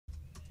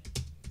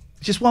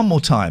Just one more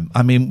time.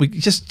 I mean, we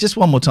just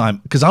one more time,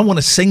 because I want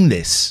to sing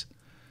this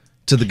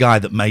to the guy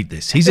that made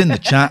this. He's in the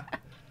chat.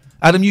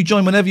 Adam, you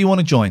join whenever you want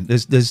to join.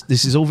 This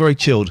is all very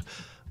chilled.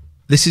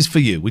 This is for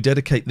you. We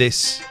dedicate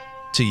this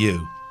to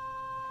you.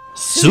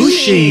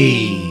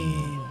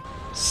 Sushi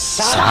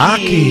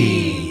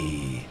Saki.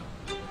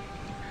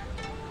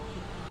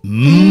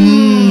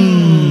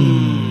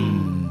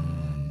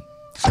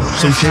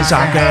 Sushi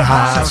Saki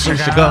Hot,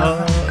 sushi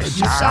good.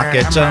 You suck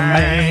it to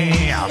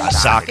me, I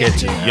suck it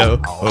to you.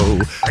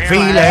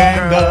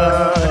 Feeling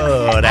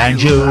good,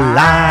 and you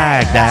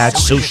like that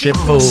sushi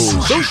food.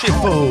 Sushi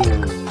food.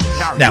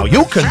 Now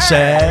you can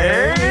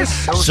say,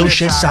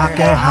 Sushi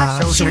Saki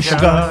Hot, sushi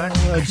good.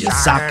 You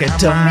suck it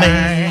to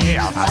me,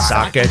 I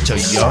suck it to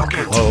you.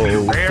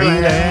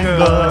 Feeling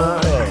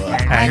good,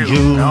 and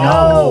you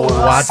know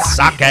what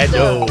sake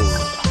do.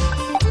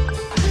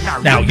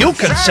 Now you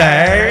can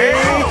say,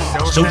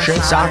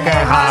 Sushi Saki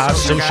Hot,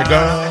 sushi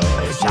good.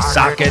 You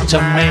suck it to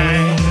me,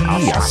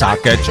 I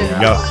suck it to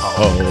you.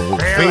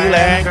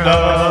 Feeling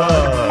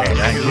good,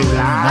 and you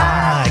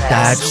like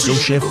that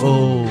sushi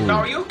food.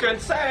 Now you can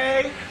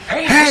say,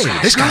 hey,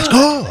 this guy's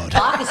good.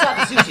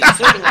 Akasaki Sushi is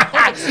serving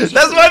authentic sushi.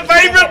 That's my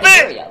favorite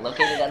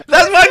bit.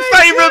 That's my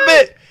favorite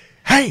bit.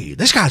 Hey,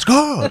 this guy's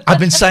good. I've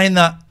been saying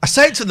that. I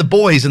say it to the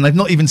boys, and they've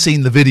not even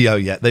seen the video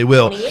yet. They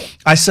will.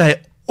 I say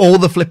it all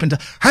the flipping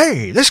time.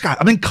 Hey, this guy.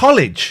 I'm in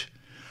college.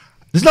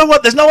 There's no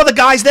other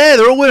guys there.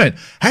 They're all women.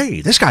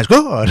 Hey, this guy's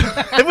good.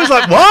 Everyone's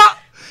like, what?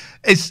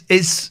 It's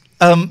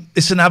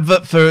an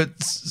advert for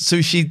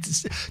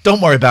sushi. Don't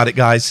worry about it,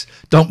 guys.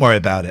 Don't worry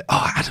about it.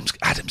 Oh,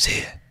 Adam's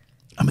here.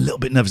 I'm a little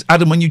bit nervous.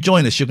 Adam, when you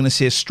join us, you're going to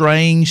see a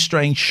strange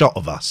shot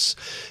of us,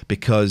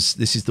 because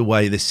this is the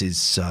way this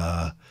is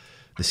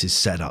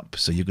set up.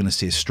 So you're going to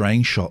see a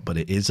strange shot, but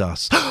it is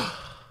us.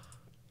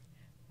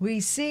 We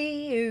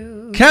see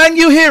you. Can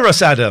you hear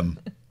us, Adam?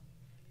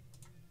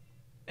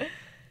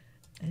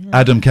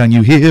 Adam, can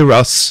you hear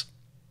us?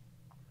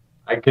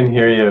 I can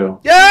hear you.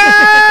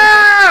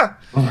 Yeah!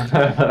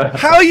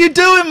 How are you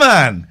doing,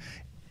 man?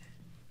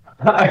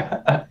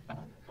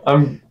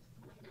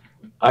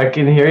 I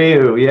can hear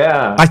you,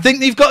 yeah. I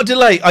think you've got a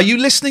delay. Are you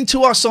listening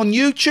to us on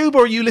YouTube,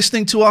 or are you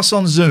listening to us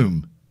on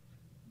Zoom?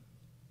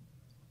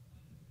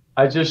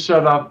 I just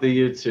shut off the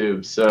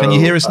YouTube, so... Can you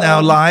hear us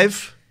now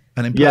live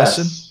and in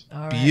person? Yes.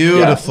 All right.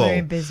 Beautiful. We're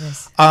in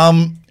business.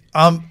 I'm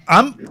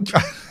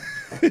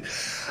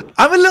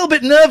a little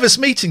bit nervous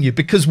meeting you,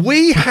 because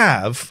we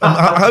have,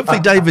 and hopefully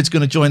David's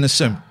going to join us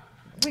soon.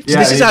 So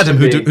this is Adam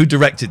who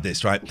directed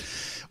this, right?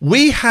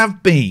 We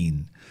have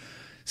been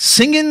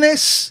singing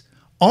this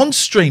on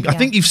stream. I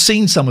think you've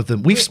seen some of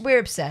them. We're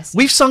obsessed.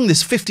 We've sung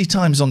this 50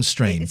 times on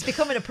stream. It's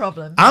becoming a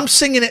problem. I'm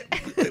singing it.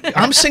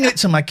 I'm singing it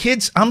to my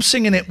kids. I'm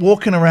singing it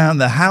walking around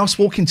the house,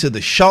 walking to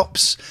the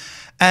shops,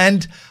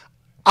 and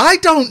I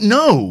don't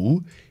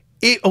know.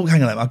 Oh,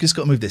 hang on. I've just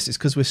got to move this. It's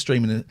because we're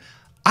streaming it.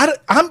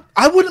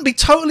 I wouldn't be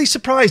totally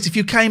surprised if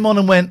you came on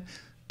and went,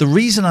 the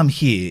reason I'm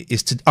here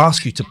is to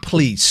ask you to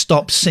please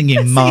stop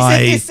singing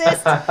my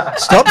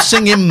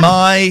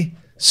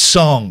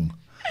song.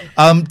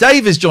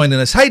 Dave is joining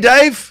us. Hey,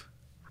 Dave.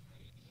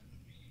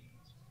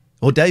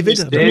 Or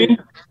David. Dave?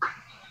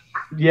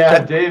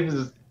 Yeah,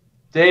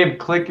 Dave,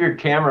 click your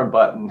camera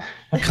button.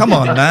 Come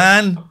on,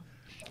 man.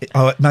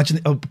 Oh, imagine.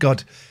 Oh,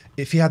 God.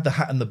 If he had the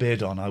hat and the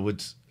beard on, I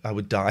would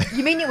die.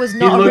 You mean it was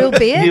not a real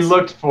beard? He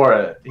looked for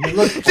it. Did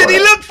he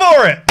look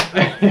for it?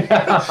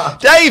 Yeah.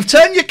 Dave,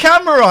 turn your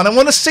camera on. I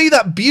want to see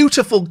that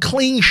beautiful,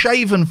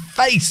 clean-shaven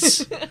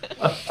face.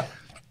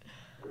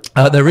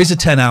 There is a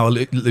 10-hour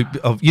loop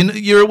of...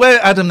 You're aware,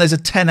 Adam, there's a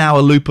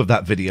 10-hour loop of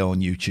that video on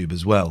YouTube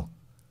as well.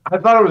 I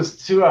thought it was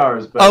 2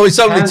 hours. But oh, it's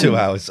only 2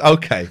 hours.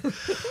 Okay.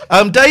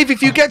 Dave,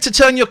 if you get to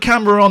turn your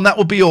camera on, that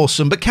would be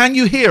awesome. But can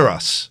you hear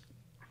us?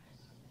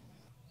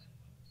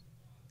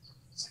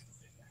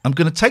 I'm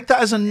going to take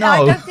that as a no.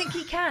 I don't think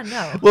he can,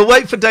 no. We'll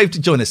wait for Dave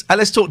to join us.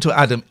 Let's talk to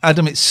Adam.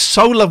 Adam, it's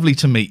so lovely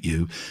to meet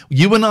you.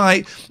 You and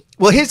I...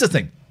 Well, here's the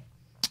thing.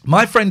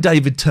 My friend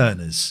David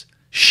Turner's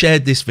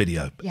shared this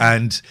video,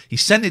 and he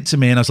sent it to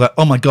me, and I was like,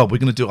 oh, my God, we're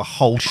going to do a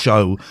whole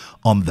show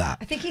on that.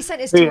 I think he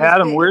sent his... Hey,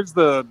 Adam, where's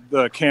the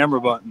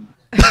camera button?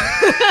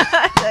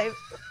 Dave.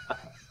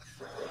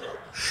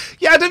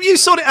 Yeah, Adam, you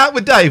sort it out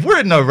with Dave.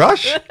 We're in no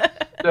rush.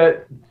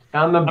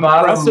 On the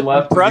bottom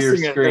left of your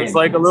screen. There's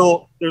like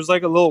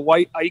a little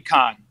white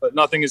icon, but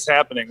nothing is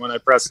happening when I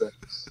press it.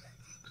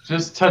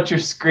 Just touch your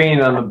screen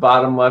on the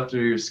bottom left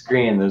of your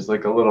screen. There's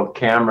like a little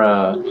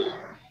camera.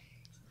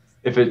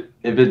 If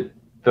the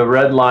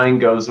red line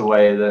goes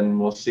away, then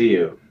we'll see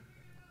you.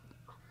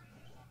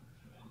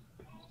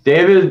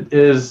 David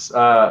is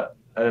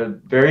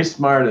very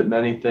smart at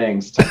many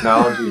things.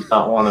 Technology is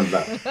not one of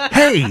them.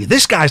 Hey,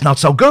 this guy's not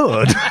so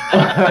good.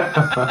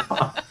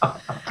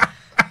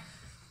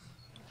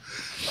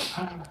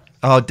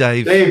 Oh,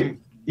 Dave. Dave,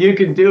 you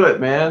can do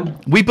it, man.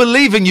 We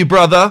believe in you,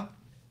 brother.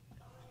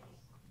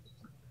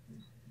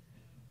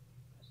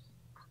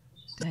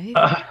 Dave?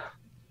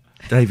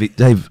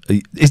 Dave,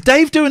 is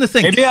Dave doing a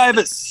thing? Maybe I have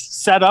it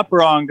set up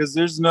wrong because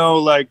there's no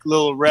like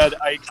little red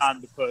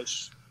icon to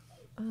push.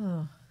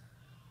 Oh.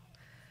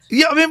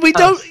 Yeah, I mean, we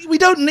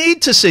don't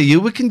need to see you.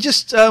 We can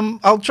just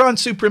I'll try and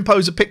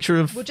superimpose a picture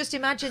of. We'll just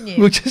imagine you.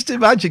 We'll just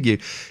imagine you.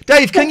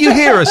 Dave, can you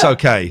hear us?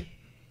 Okay.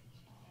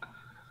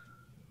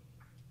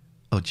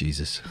 Oh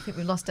Jesus! I think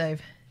we've lost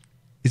Dave.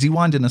 Is he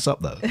winding us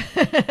up though?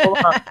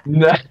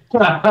 No.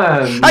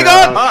 Hang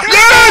on!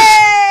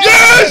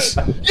 Yes!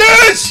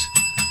 Yes!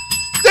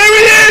 There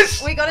he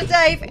is! We got a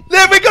Dave.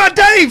 There we got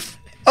Dave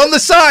on the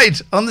side.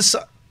 On the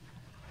side.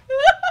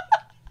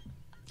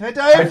 Hey,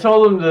 Dave. I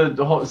told him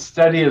to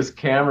steady his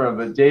camera,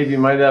 but Dave, you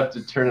might have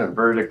to turn it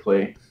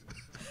vertically.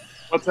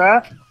 What's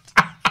that?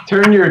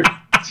 Turn your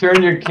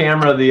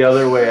camera the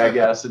other way. I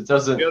guess it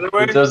doesn't. The other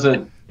way? It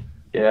doesn't.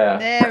 Yeah.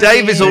 There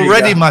Dave he is is.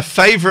 already my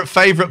favorite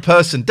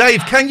person.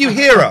 Dave, can you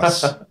hear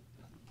us?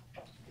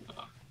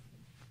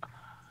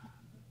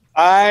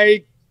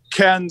 I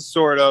can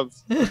sort of.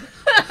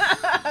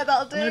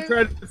 That'll do. I'm gonna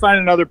try to find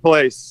another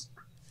place.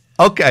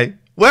 Okay.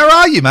 Where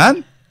are you,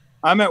 man?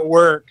 I'm at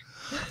work.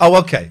 Oh,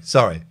 okay.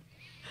 Sorry.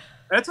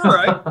 That's all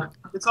right.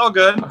 It's all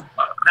good.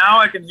 Now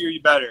I can hear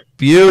you better.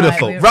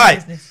 Beautiful. Right, Right.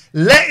 business.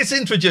 Let's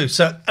introduce.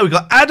 So we've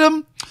got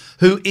Adam,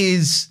 who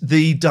is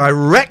the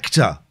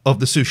director of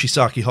the Sushi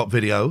Saki Hot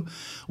video.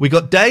 We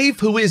got Dave,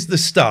 who is the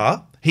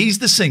star. He's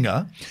the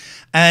singer.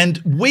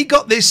 And we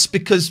got this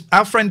because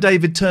our friend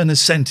David Turner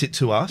sent it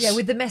to us. Yeah,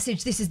 with the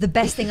message, this is the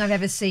best thing I've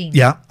ever seen.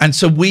 Yeah, and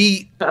so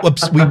we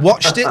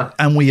watched it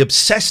and we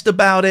obsessed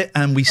about it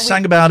and we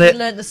sang about it. We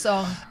learned the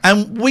song.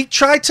 And we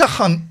tried to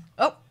hunt.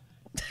 Oh.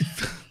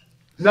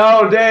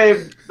 No,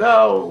 Dave.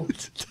 No.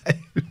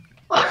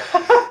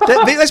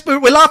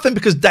 We're laughing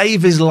because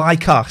Dave is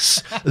like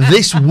us.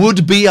 This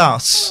would be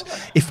us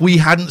if we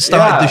hadn't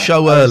started the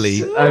show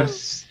early. I've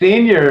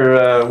seen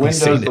your He's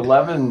seen Windows it.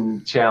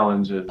 11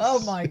 challenges.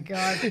 Oh my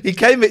God.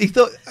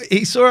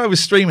 He saw I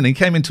was streaming and he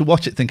came in to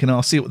watch it thinking, oh,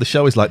 I'll see what the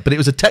show is like. But it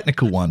was a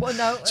technical one. Well,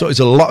 no. So it was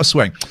a lot of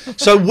swearing.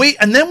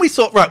 And then we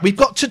thought, right, we've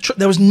got to,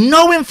 there was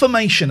no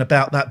information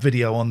about that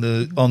video on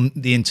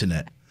the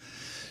internet.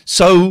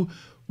 So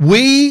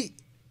we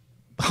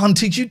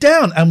hunted you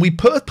down and we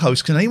put a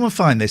post. Can anyone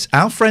find this?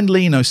 Our friend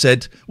Lino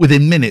said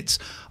within minutes,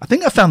 I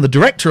think I found the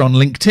director on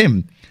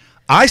LinkedIn.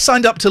 I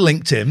signed up to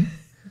LinkedIn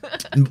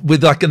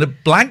with like a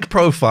blank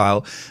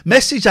profile,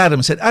 messaged Adam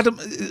and said, Adam,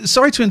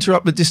 sorry to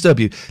interrupt but disturb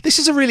you. This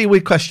is a really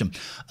weird question.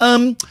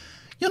 You're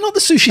not the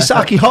Sushi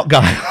Saki Hot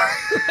guy.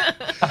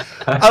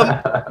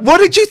 What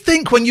did you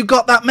think when you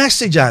got that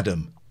message,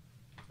 Adam?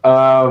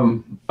 I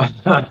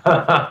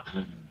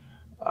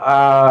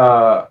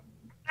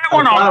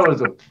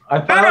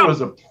thought it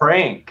was a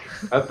prank.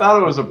 I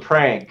thought it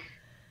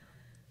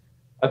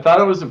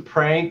was a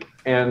prank,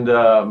 and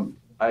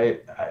I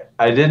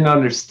didn't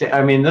understand.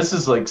 I mean, this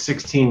is like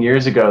 16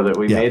 years ago that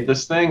we made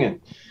this thing,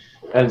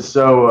 and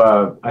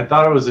so I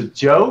thought it was a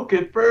joke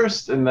at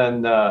first, and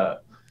then I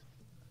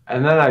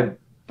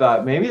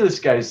thought maybe this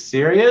guy's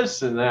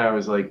serious, and then I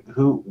was like,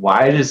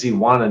 why does he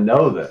want to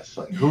know this?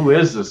 Like, who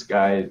is this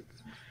guy?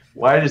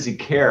 Why does he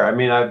care? I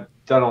mean, I've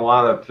done a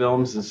lot of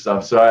films and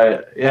stuff, so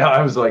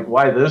I was like,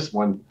 why this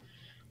one?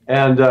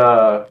 And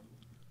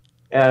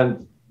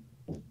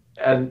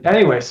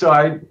anyway, so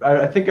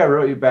I think I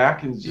wrote you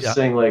back and just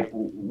saying like,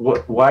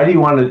 why do you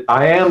want to?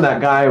 I am that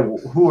guy.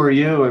 Who are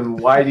you, and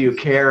why do you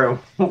care? And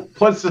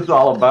what's this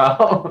all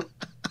about?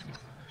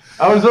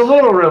 I was a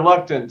little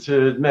reluctant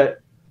to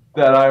admit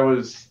that I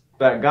was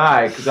that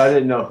guy because I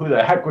didn't know who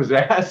the heck was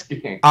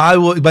asking.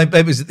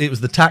 It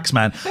was the tax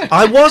man.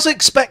 I was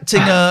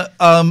expecting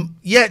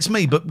it's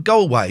me, but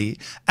go away.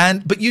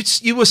 But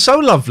you were so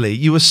lovely,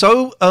 you were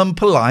so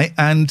polite,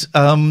 and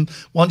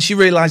once you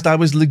realised I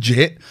was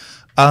legit,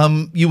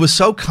 you were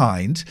so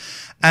kind,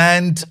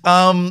 and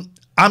I'm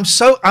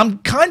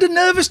kind of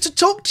nervous to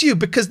talk to you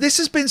because this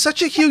has been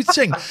such a huge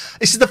thing.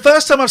 This is the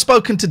first time I've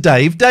spoken to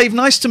Dave. Dave,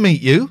 nice to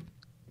meet you.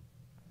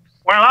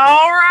 Well,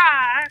 all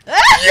right.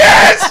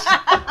 Yes.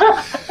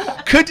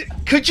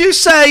 Could you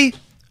say,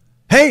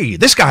 hey,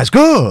 this guy's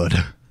good?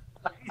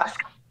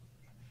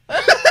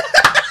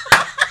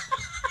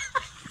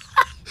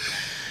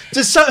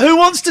 Who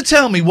wants to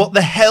tell me what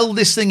the hell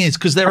this thing is?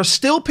 Because there are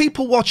still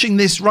people watching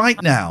this right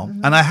now,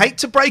 and I hate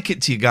to break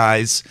it to you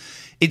guys.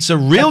 It's a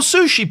real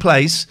sushi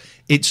place.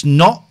 It's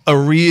not a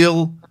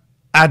real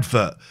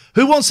advert.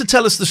 Who wants to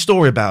tell us the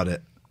story about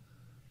it?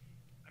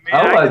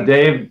 I'll let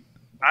Dave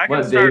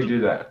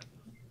do that.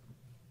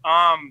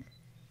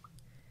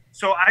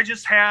 So I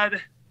just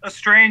had a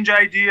strange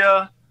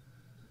idea.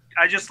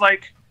 I just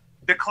like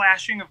the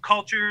clashing of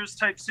cultures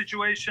type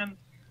situation.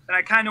 And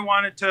I kind of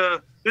wanted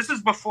to, this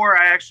is before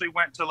I actually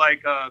went to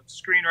like a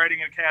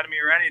screenwriting academy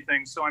or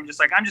anything. So I'm just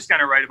like, I'm just going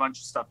to write a bunch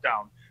of stuff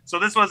down. So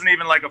this wasn't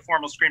even like a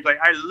formal screenplay.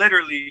 I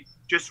literally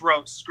just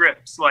wrote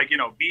scripts like,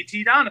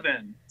 BT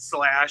Donovan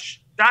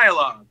 /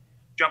 dialogue,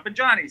 Jumpin'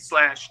 Johnny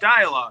 /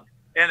 dialogue.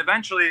 And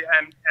eventually,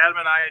 and Adam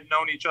and I had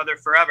known each other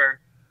forever.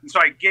 And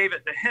so I gave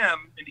it to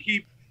him, and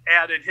he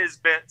added his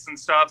bits and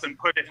stuff and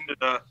put it into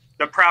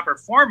the proper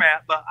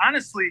format. But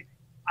honestly,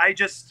 I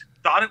just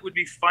thought it would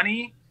be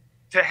funny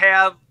to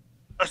have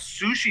a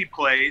sushi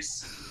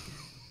place,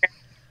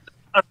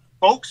 a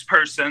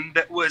spokesperson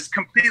that was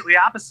completely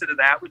opposite of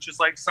that, which is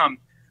like some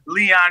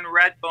Leon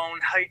Redbone,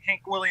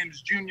 Hank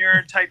Williams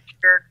Jr. type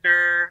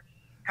character,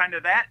 kind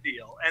of that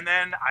deal. And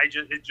then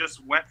it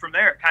just went from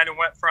there. It kind of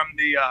went from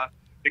the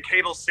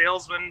cable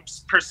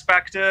salesman's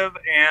perspective,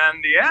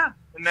 and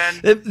and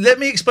then let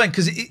me explain,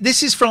 because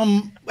this is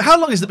from, how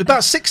long is it?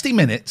 About 60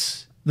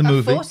 minutes. The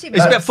movie. 40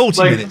 It's about 40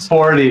 like minutes.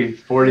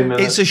 40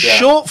 minutes. It's a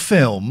short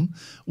film.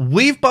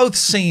 We've both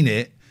seen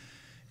it.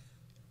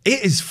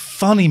 It is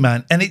funny,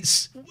 man. And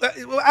it's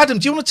Adam,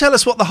 do you want to tell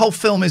us what the whole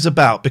film is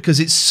about? Because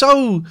it's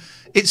so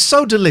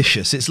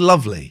delicious. It's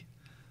lovely.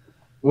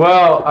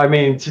 Well, I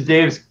mean, to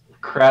Dave's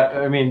credit,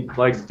 I mean,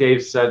 like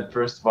Dave said,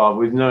 first of all,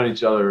 we've known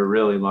each other a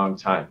really long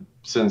time,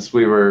 since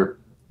we were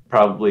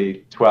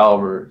probably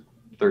 12 or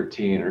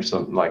 13 or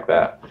something like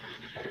that.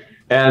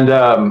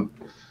 And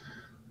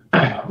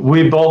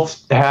we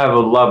both have a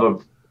love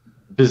of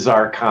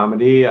bizarre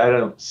comedy. I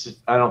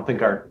don't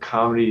think our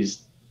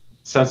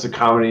sense of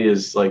comedy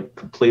is like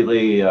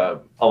completely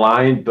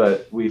aligned,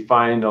 but we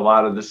find a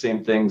lot of the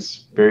same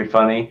things very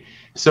funny.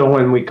 So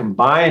when we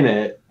combine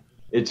it,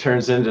 it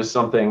turns into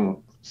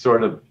something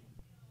sort of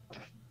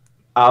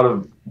out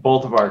of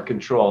both of our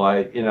control.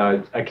 I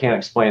can't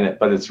explain it,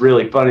 but it's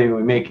really funny.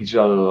 We make each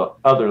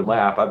other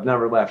laugh. I've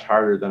never laughed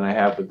harder than I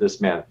have with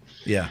this man.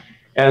 Yeah.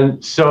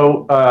 And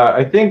so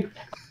I think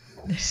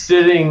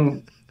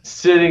sitting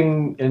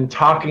and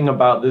talking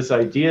about this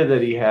idea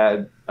that he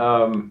had,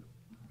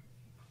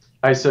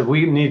 I said,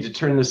 we need to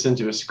turn this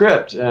into a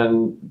script.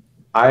 And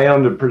I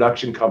owned a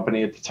production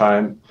company at the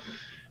time.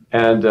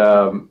 And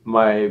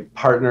my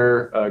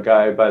partner, a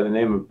guy by the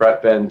name of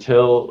Brett Van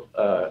Til,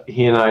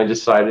 he and I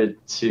decided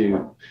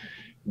to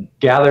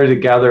gather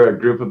together a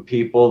group of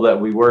people that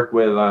we work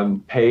with on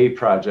pay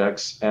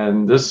projects.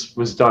 And this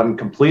was done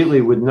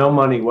completely with no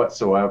money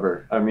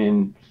whatsoever. I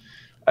mean,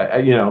 like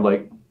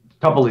a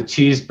couple of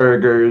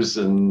cheeseburgers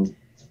and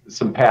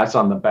some pats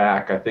on the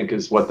back, I think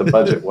is what the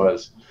budget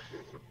was.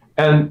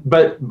 And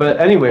but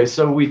anyway,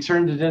 so we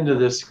turned it into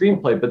this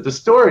screenplay. But the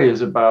story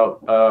is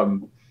about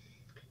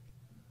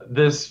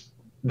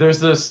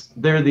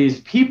there are these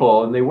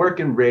people, and they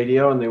work in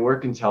radio and they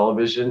work in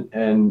television,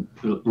 and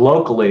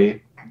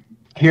locally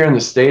here in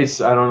the States,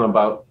 I don't know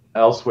about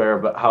elsewhere,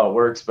 but how it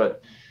works,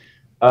 but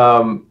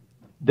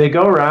they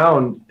go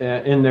around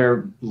in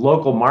their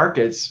local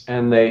markets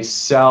and they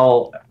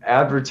sell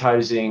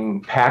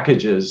advertising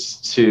packages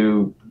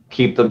to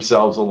keep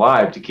themselves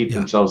alive, to keep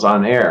themselves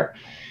on air.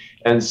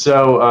 And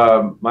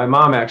so my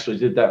mom actually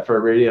did that for a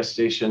radio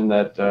station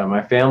that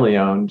my family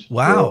owned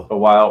for a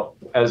while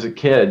as a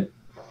kid,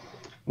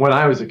 when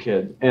I was a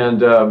kid.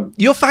 And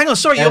your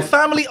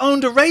family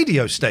owned a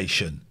radio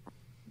station?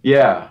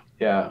 Yeah.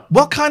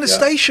 What kind of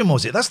station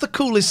was it? That's the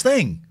coolest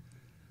thing.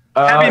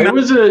 It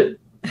was a...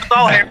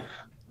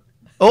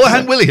 Oh,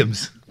 Hank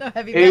Williams. No,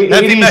 heavy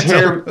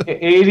metal.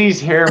 80s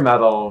hair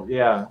metal.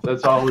 Yeah,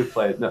 that's all we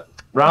played. No,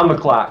 round the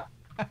clock.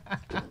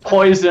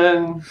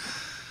 Poison.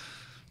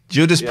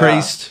 Judas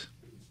Priest,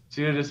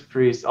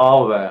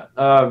 all of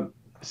that.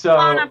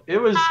 So it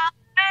was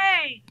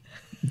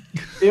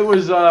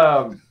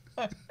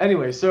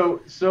anyway.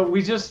 So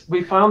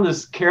we found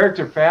this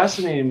character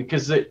fascinating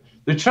because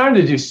they're trying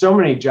to do so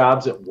many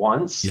jobs at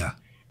once. Yeah,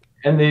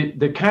 and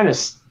they kind of,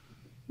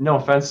 no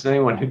offense to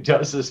anyone who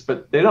does this,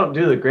 but they don't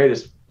do the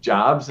greatest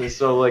jobs, and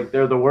so like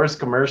they're the worst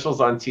commercials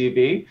on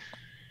TV.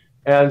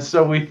 And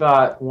so we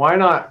thought, why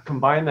not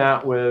combine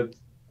that with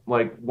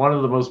like one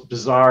of the most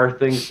bizarre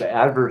things to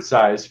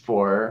advertise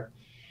for.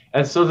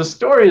 And so the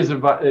story is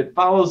about, it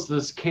follows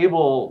this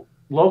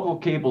local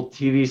cable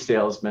TV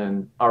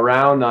salesman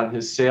around on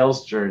his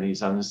sales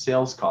journeys, on his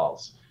sales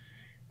calls.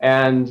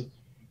 And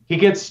he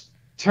gets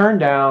turned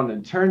down,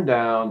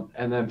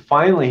 and then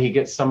finally he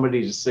gets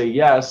somebody to say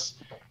yes.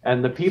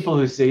 And the people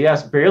who say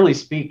yes barely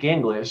speak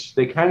English.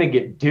 They kind of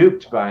get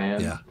duped by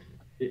him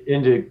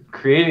into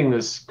creating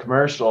this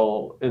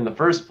commercial in the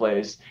first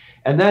place.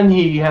 And then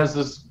he has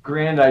this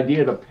grand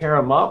idea to pair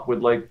him up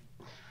with like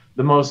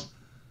the most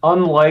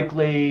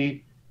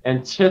unlikely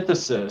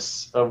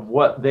antithesis of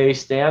what they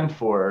stand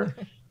for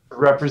to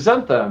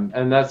represent them.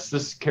 And that's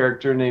this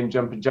character named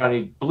Jumpin'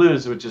 Johnny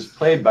Blues, which is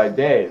played by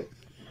Dave.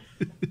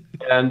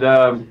 And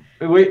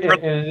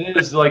it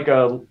is like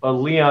a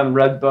Leon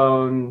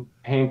Redbone,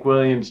 Hank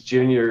Williams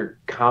Jr.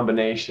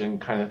 combination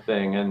kind of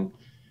thing.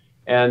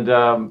 And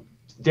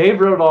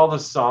Dave wrote all the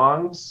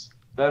songs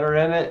that are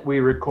in it. We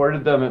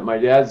recorded them at my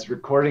dad's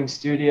recording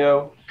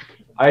studio.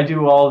 I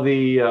do all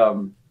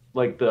the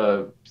like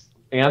the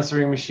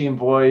answering machine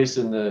voice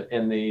and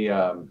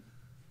the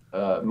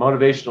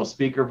motivational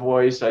speaker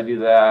voice. I do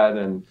that,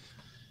 and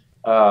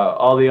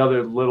all the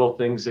other little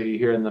things that you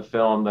hear in the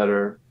film that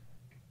are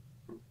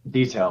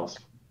details.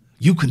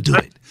 You can do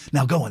it.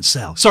 Now go on,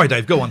 Sal. Sorry,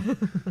 Dave, go on.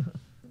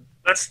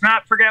 Let's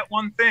not forget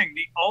one thing.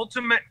 The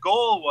ultimate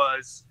goal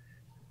was,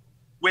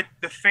 with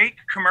the fake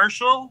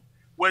commercial,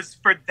 was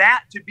for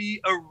that to be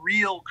a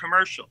real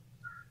commercial.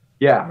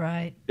 Yeah.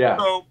 Right. Yeah.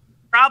 So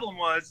problem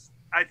was,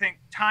 I think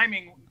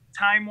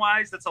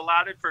time-wise, that's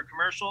allotted for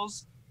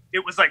commercials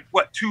it was like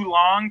what, too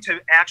long to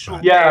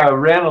actually it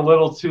ran a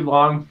little too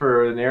long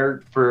for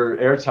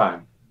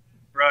airtime.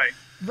 Right.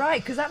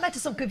 Right, because that led to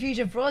some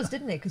confusion for us,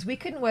 didn't it? Because we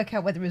couldn't work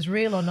out whether it was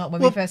real or not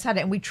when we first had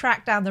it, and we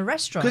tracked down the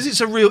restaurant. Because it's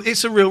a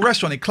real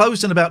restaurant. It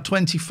closed in about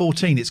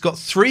 2014. It's got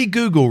 3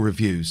 Google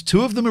reviews.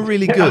 2 of them are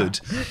really good.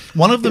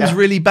 One of them's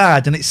really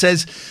bad, and it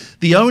says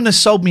the owner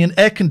sold me an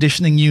air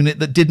conditioning unit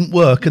that didn't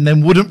work and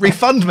then wouldn't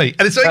refund me,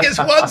 and so it gets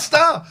 1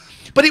 star.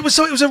 But it was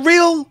a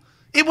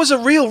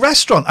real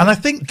restaurant, and I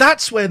think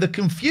that's where the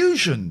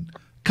confusion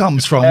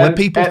comes from, where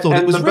people thought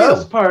it was real.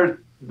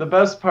 The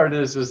best part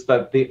is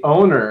that the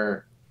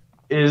owner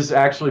is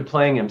actually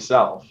playing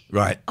himself.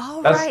 Right.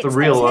 Oh, That's right. the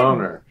real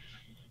owner.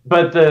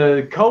 But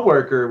the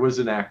coworker was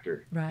an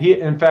actor. Right.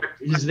 In fact,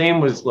 his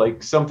name was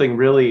like something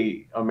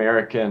really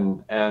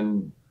American,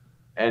 and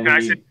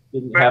he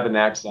didn't have an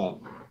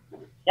accent.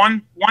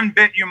 One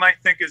bit you might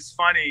think is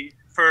funny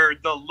for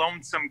the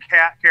lonesome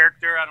cat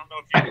character. I don't know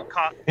if you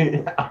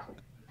get caught.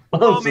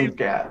 Lonesome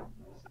cat.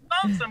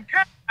 Lonesome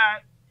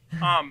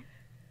cat.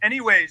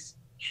 Anyways,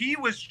 he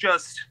was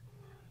just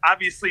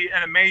obviously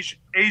an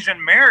Asian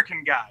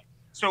American guy.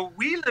 So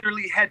we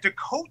literally had to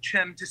coach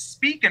him to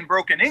speak in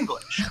broken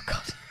English. Oh,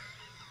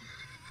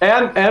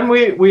 God. And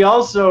we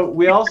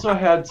also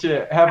had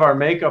to have our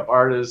makeup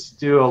artist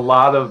do a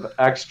lot of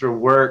extra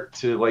work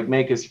to like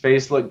make his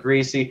face look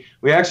greasy.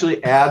 We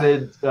actually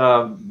added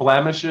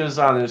blemishes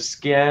on his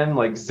skin,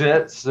 like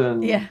zits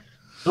and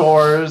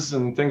sores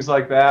and things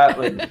like that.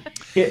 Like,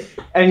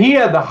 he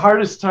had the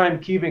hardest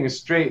time keeping a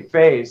straight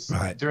face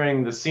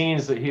during the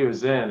scenes that he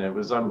was in. It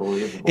was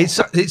unbelievable.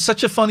 It's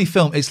such a funny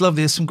film. It's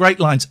lovely. There's some great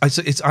lines. I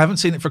haven't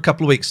seen it for a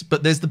couple of weeks,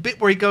 but there's the bit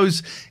where he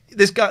goes.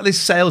 This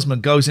salesman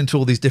goes into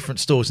all these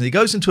different stores, and he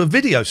goes into a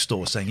video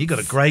store saying, "You got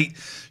a great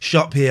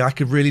shop here. I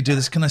could really do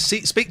this. Can I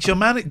speak to your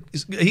manager?"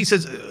 He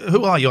says,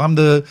 "Who are you?" "I'm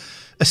the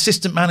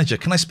assistant manager."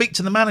 "Can I speak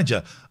to the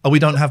manager?" "Oh, we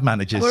don't have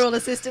managers. We're all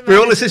assistant managers."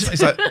 We're all assistant.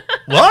 He's like,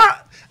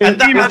 "What?" And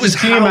that was a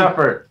team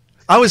effort.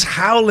 I was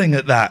howling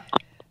at that.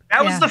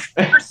 That was the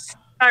first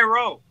scene I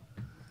wrote.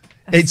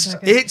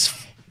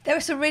 There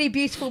were some really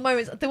beautiful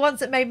moments. The ones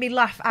that made me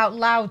laugh out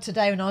loud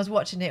today when I was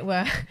watching it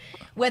were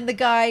when the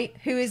guy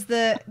who is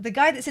the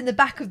guy that's in the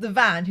back of the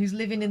van, who's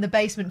living in the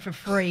basement for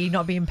free,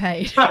 not being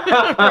paid,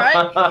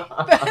 right?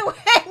 But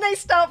when they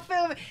start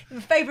filming,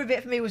 the favourite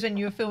bit for me was when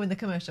you were filming the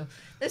commercial.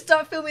 They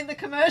start filming the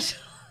commercial.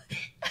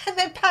 And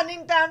they're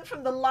panning down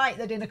from the light.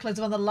 They're doing a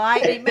close-up on the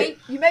light.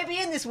 You may be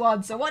in this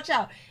one, so watch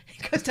out.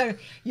 He goes down,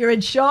 "You're in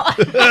shot."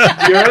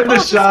 You're in the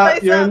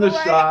shot. You're in the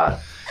shot.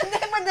 And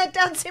then when they're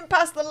dancing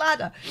past the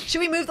ladder, "Should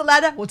we move the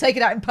ladder? We'll take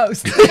it out in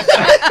post."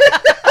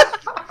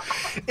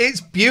 It's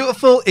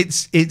beautiful.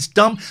 It's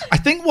dumb. I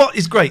think what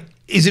is great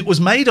is it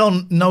was made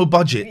on no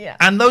budget,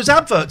 and those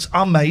adverts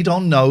are made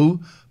on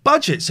no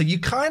budget. So you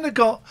kind of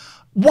got.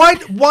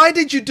 Why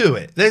did you do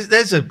it?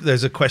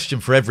 There's a question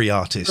for every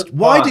artist.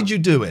 Why did you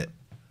do it?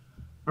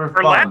 For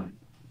fun.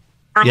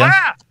 For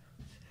laugh.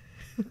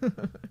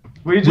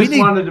 We just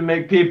wanted to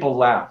make people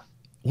laugh.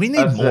 We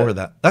need more of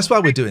that. That's why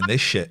we're doing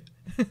this shit.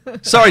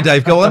 Sorry,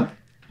 Dave, go on.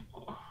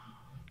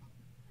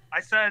 I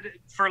said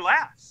for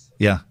laughs.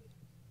 Yeah.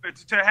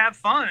 It's to have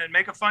fun and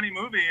make a funny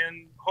movie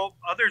and hope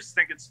others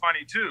think it's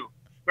funny too.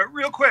 But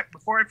real quick,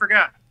 before I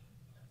forget,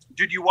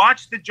 did you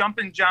watch the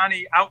Jumpin'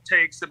 Johnny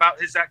outtakes about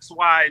his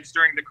ex-wives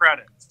during the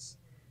credits?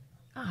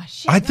 Oh,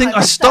 shit, I think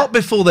I stopped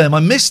before them.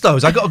 I missed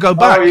those. I got to go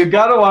back. Oh, you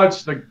got to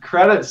watch the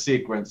credit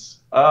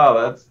sequence.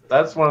 Oh,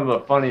 that's one of the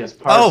funniest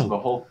parts of the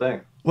whole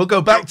thing. We'll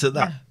go back to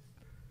that.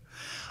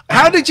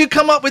 How did you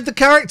come up with the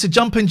character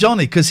Jumpin'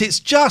 Johnny? Because it's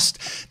just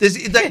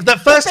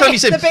that first time you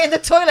said the bit in the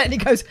toilet, and he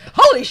goes,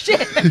 "Holy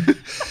shit!"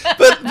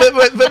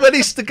 but when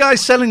he's the guy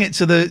selling it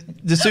to the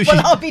sushi.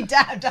 Well, I'll be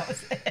damned. That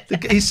was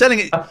it. He's selling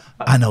it.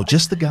 I know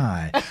just the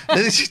guy.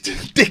 He's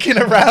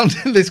dicking around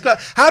in this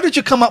class. How did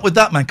you come up with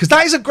that, man? Because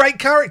that is a great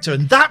character,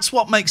 and that's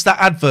what makes that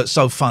advert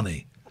so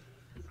funny.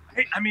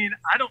 I mean,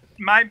 I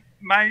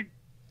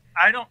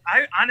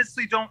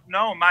honestly don't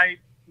know. My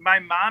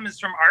mom is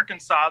from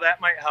Arkansas. That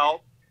might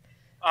help.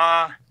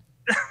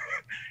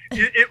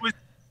 It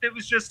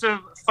was just a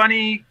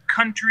funny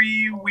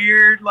country,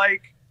 weird,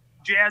 like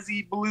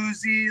jazzy,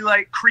 bluesy,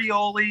 like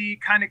Creole-y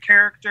kind of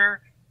character,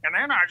 and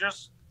then I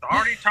just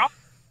already talked.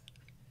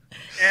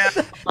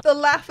 And the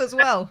laugh as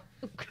well.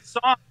 The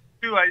song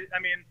too. I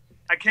mean,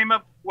 I came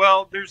up.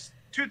 Well, there's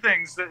two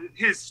things.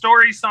 His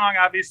story song,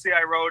 obviously,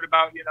 I wrote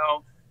about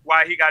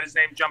why he got his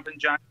name, Jumpin'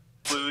 Johnny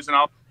Blues, and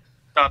all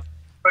that stuff.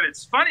 But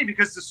it's funny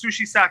because the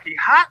Sushi Saki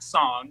Hot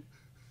song,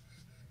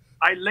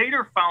 I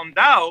later found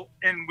out,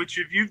 and which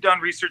if you've done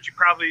research, you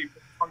probably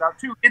found out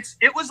too.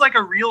 It was like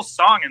a real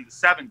song in the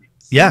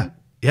 70s. Yeah.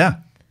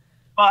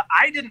 But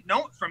I didn't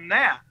know it from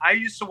that. I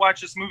used to watch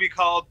this movie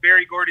called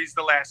Barry Gordy's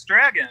The Last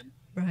Dragon,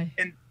 right?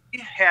 And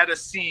it had a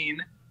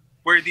scene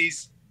where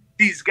these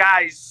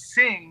guys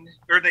sing,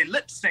 or they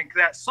lip sync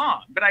that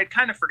song, but I'd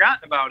kind of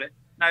forgotten about it.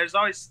 And it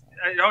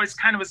always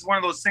kind of was one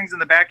of those things in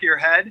the back of your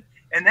head.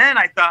 And then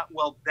I thought,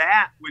 well,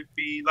 that would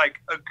be like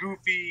a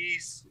goofy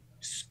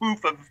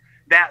spoof of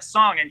that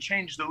song, and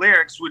change the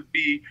lyrics would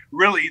be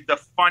really the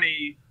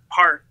funny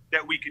part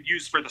that we could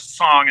use for the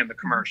song and the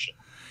commercial.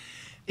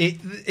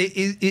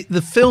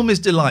 The film is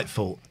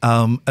delightful.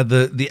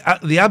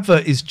 The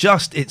advert is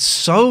it's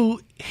so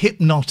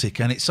hypnotic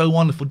and it's so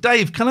wonderful.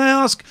 Dave, can I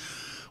ask,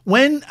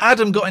 when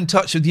Adam got in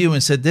touch with you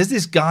and said, there's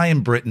this guy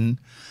in Britain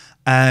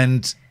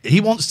and he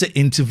wants to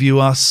interview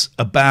us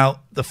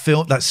about the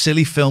film, that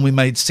silly film we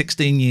made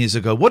 16 years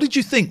ago, what did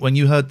you think when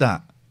you heard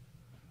that?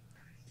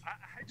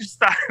 I just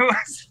thought it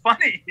was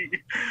funny.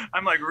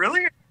 I'm like,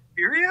 really? Are you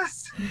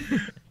serious?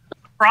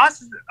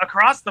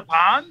 Across the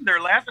pond,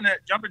 they're laughing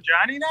at Jumpin'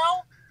 Johnny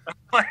now?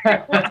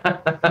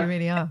 You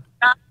really are.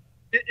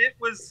 It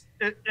was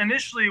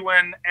initially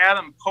when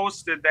Adam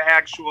posted the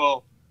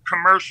actual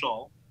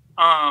commercial.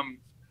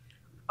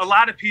 A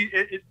lot of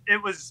people,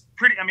 it was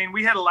pretty. I mean,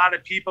 we had a lot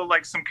of people,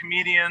 like some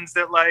comedians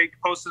that like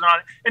posted on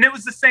it, and it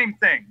was the same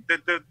thing.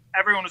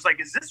 Everyone was like,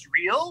 "Is this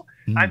real?"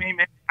 I mean,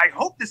 I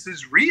hope this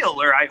is real,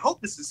 or I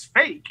hope this is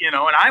fake, you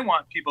know. And I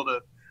want people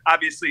to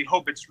obviously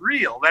hope it's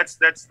real. That's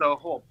the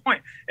whole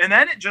point. And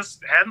then it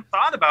just hadn't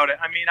thought about it.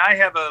 I mean, I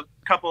have a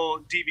couple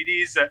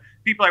DVDs that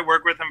people I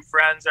work with and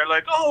friends are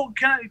like, "Oh,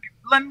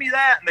 lend me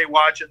that?" And they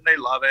watch it and they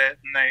love it,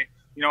 and they,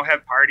 you know,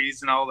 have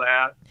parties and all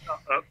that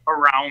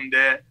around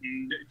it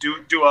and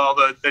do all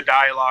the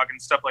dialogue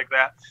and stuff like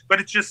that.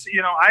 But it's just,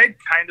 you know, I'd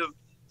kind of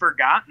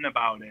forgotten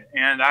about it,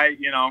 and I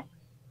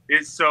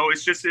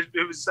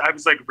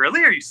was like,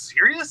 "Really? Are you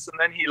serious?" And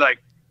then he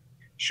like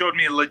showed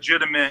me a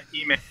legitimate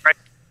email. Right?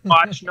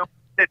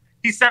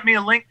 He sent me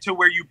a link to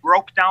where you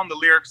broke down the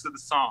lyrics of the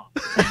song.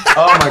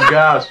 Oh my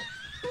gosh.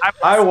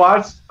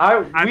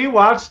 We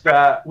watched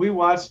that.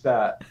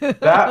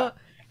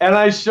 And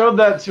I showed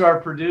that to our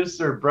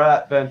producer,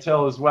 Brett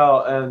Bantel, as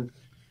well. And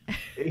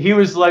he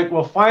was like,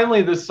 well,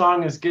 finally this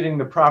song is getting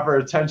the proper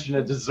attention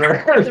it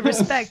deserves. The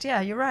respect, yeah,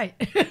 you're right.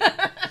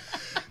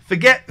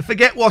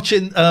 Forget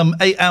watching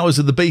 8 hours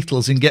of the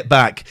Beatles and Get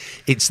Back.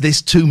 It's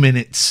this 2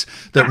 minutes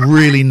that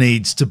really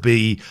needs to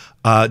be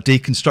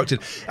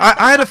deconstructed.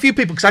 I had a few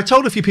people, because I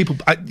told a few people,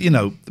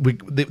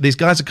 these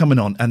guys are coming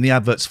on and the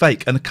advert's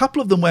fake. And a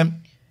couple of them went,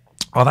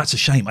 oh, that's a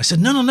shame. I said,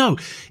 no.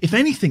 If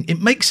anything,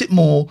 it makes it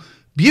more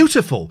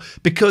beautiful,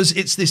 because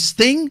it's this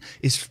thing,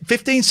 it's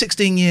 15,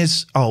 16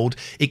 years old.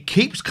 It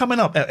keeps coming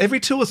up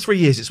every 2 or 3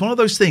 years. It's one of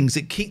those things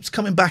that keeps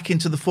coming back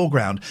into the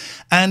foreground.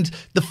 And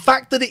the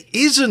fact that it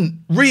isn't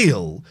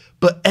real,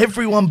 but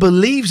everyone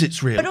believes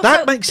it's real, also,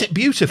 that makes it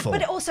beautiful.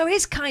 But it also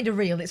is kind of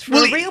real. It's from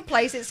a real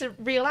place. It's a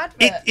real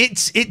advert.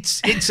 It's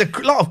a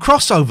lot of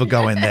crossover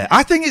going there.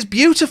 I think it's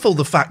beautiful,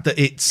 the fact that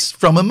it's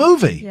from a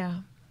movie. Yeah.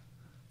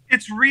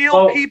 It's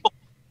real people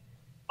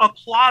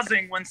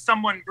applauding when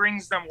someone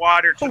brings them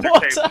water to their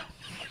table.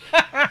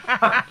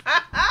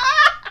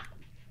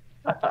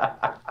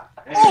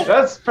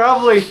 That's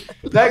probably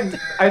that.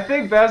 I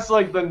think that's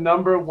like the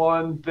number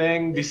one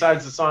thing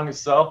besides the song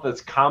itself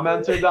that's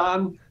commented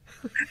on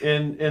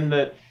in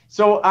the.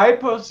 So I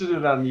posted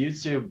it on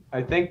YouTube,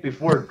 I think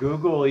before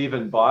Google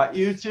even bought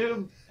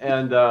YouTube,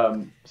 and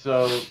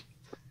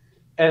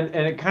and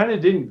it kind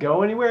of didn't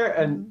go anywhere.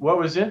 And what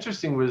was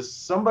interesting was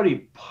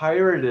somebody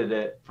pirated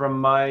it from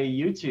my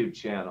YouTube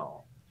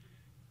channel,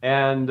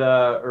 and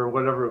or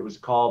whatever it was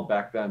called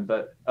back then.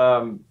 But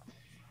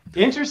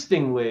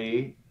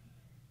interestingly,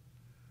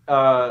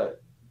 so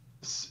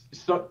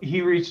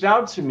he reached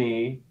out to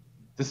me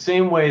the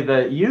same way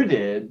that you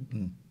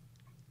did,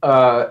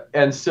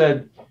 and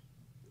said,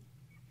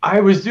 I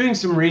was doing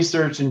some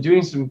research and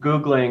doing some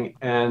Googling,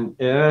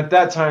 and at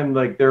that time,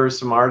 like, there were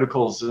some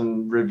articles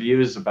and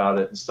reviews about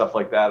it and stuff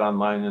like that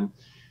online,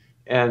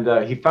 and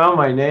he found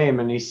my name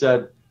and he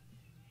said,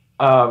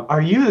 are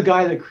you the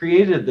guy that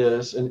created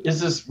this, and is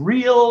this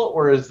real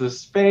or is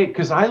this fake?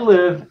 Because I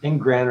live in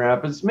Grand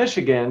Rapids,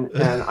 Michigan,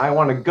 and I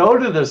want to go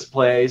to this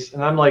place.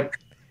 And I'm like,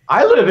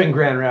 I live in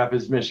Grand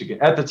Rapids, Michigan.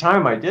 At the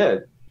time I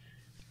did.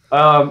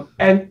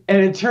 And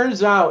it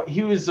turns out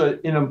he was an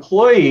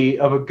employee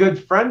of a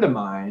good friend of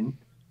mine.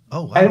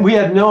 Oh, wow. And we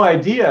had no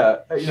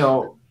idea,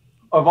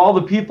 of all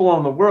the people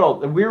in the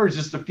world, and we were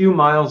just a few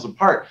miles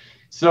apart.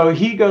 So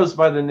he goes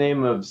by the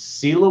name of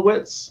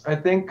Seelowitz, I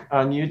think,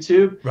 on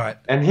YouTube. Right.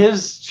 And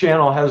his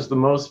channel has the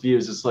most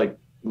views. It's like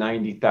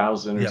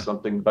 90,000 or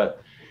something.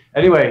 But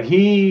anyway,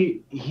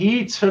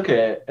 he took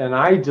it and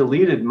I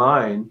deleted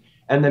mine.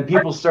 And then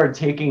people started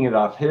taking it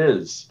off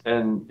his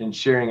and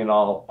sharing it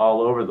all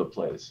over the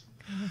place.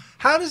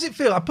 How does it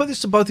feel? I put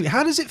this to both of you.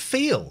 How does it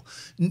feel?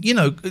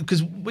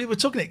 Because we were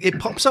talking, it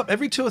pops up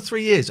every 2 or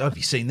 3 years. Oh, have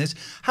you seen this?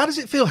 How does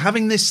it feel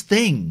having this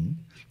thing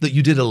that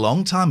you did a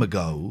long time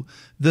ago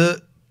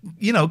that,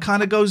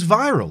 kind of goes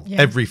viral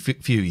every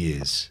few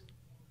years?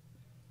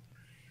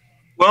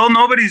 Well,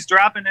 nobody's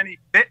dropping any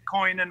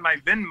Bitcoin in my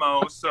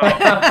Venmo, so...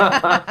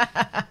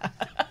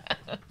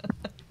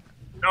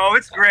 No,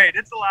 it's great.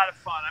 It's a lot of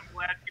fun. I'm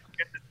glad people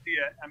get to see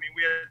it. I mean,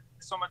 we had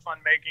so much fun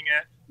making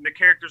it. And the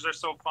characters are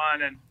so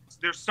fun, and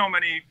there's so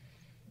many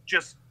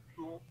just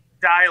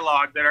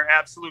dialogue that are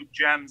absolute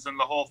gems in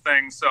the whole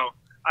thing. So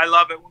I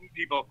love it when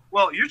people.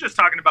 Well, you're just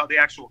talking about the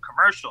actual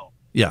commercial.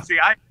 Yeah. See,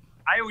 I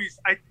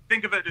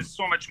think of it as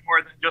so much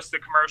more than just the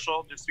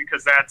commercial, just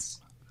because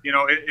that's You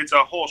know, it's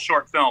a whole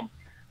short film.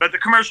 But the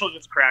commercial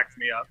just cracked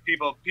me up.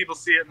 People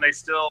see it and they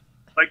still,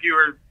 like you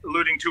were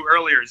alluding to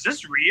earlier, is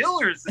this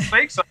real or is this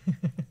fake? So,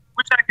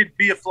 wish I could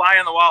be a fly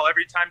on the wall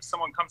every time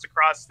someone comes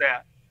across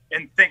that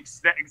and thinks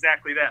that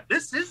exactly that.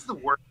 This is the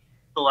worst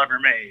people ever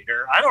made,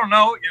 or I don't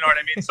know, you know what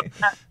I mean? So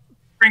that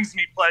brings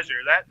me pleasure.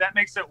 That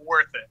makes it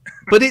worth it.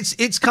 But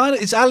it's kind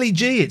of, it's Ali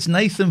G, it's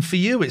Nathan for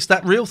you. It's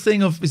that real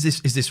thing of,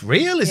 is this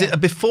real? Is it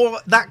before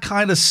that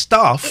kind of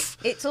stuff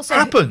it's also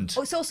happened?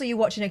 It's also you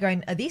watching it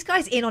going, are these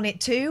guys in on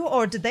it too?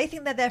 Or did they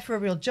think they're there for a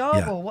real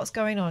job? Or what's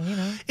going on, you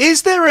know?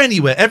 Is there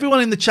anywhere,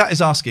 everyone in the chat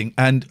is asking,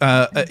 and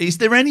is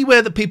there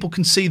anywhere that people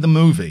can see the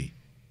movie?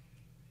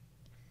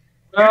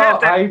 Well,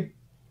 I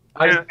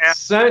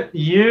sent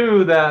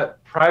you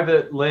that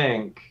private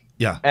link.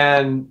 Yeah.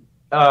 And,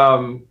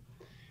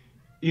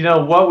 you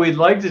know, what we'd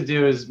like to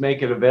do is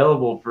make it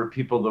available for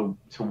people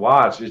to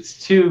watch.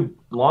 It's too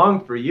long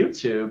for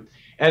YouTube.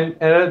 And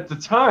at the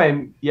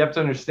time, you have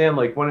to understand,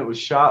 like, when it was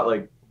shot,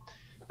 like,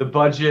 the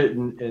budget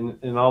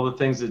and all the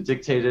things that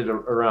dictated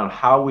around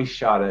how we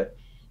shot it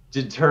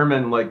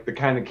determined, like, the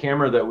kind of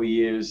camera that we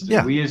used.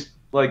 Yeah. We used,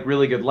 like,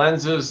 really good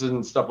lenses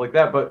and stuff like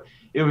that. But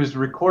it was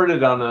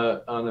recorded on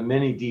a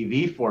mini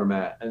DV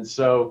format. And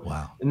so,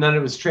 and then it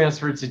was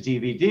transferred to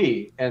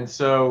DVD. And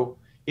so,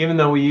 even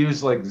though we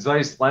use like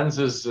Zeiss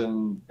lenses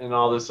and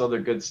all this other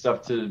good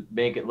stuff to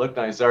make it look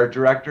nice, our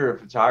director of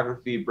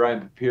photography,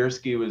 Brian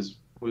Papirski, was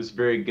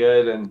very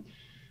good and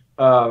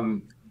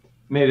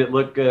made it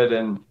look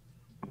good.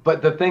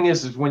 But the thing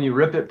is when you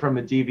rip it from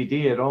a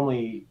DVD,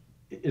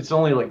 it's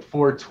only like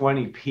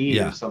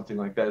 420p or something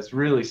like that. It's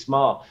really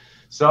small.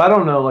 So I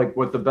don't know like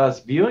what the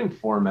best viewing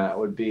format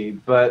would be,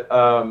 but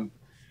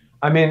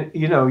I mean,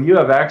 you know, you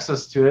have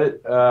access to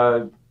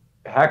it.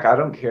 Heck, I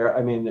don't care.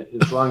 I mean,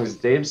 as long as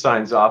Dave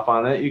signs off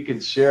on it, you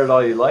can share it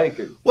all you like.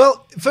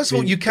 Well, first of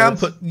all, you can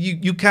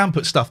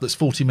put stuff that's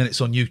 40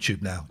 minutes on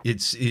YouTube now.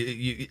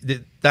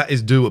 That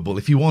is doable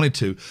if you wanted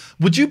to.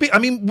 Would you be? I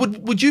mean,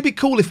 would you be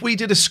cool if we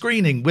did a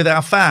screening with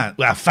our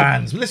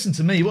fans? Listen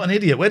to me, what an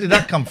idiot! Where did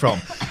that come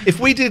from? If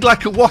we did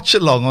like a watch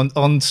along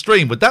on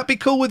stream, would that be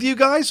cool with you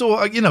guys?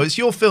 Or you know, it's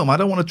your film. I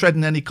don't want to tread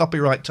in any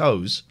copyright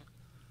toes.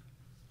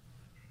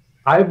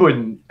 I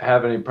wouldn't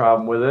have any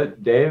problem with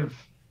it, Dave.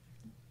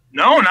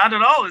 No, not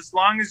at all. As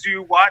long as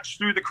you watch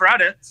through the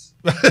credits.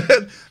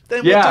 Then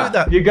we'll do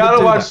that. You got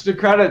to watch the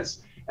credits.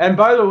 And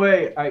by the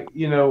way,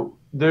 you know,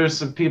 there's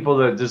some people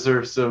that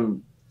deserve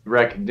some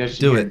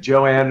recognition. Here.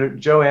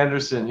 Joe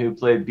Anderson, who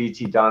played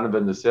B.T.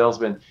 Donovan, the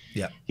salesman.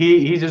 Yeah.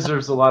 He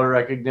deserves a lot of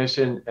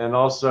recognition, and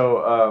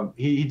also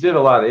he did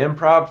a lot of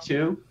improv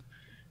too,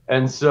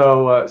 and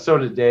so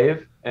did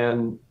Dave.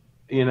 And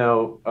you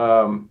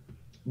know.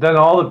 Then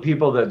all the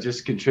people that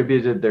just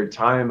contributed their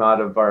time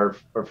out of our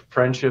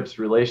friendships,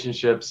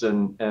 relationships,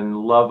 and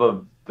love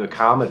of the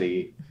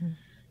comedy,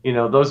 you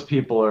know, those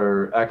people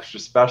are extra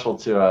special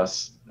to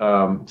us.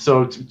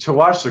 So to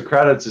watch the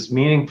credits is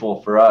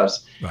meaningful for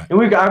us. Right.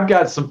 And I've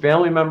got some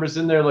family members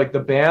in there, like the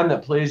band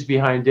that plays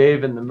behind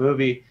Dave in the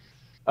movie,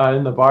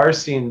 in the bar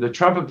scene. The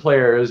trumpet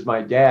player is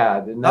my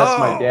dad, and that's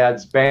my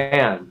dad's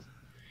band.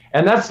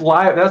 And that's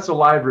live. That's a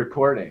live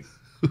recording.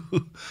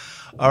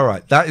 All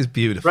right, that is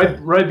beautiful.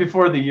 Right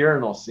before the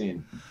urinal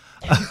scene.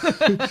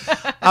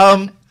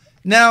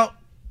 Now,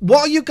 what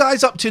are you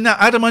guys up to now?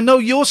 Adam, I know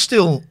you're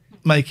still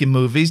making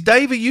movies.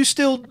 Dave, are you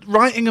still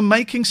writing and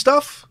making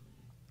stuff?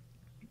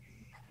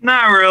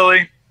 Not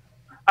really.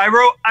 I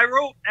wrote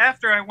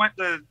after I went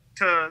to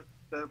the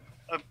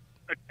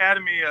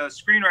academy,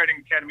 screenwriting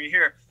academy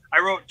here.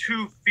 I wrote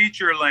 2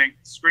 feature-length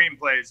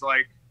screenplays,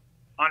 like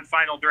on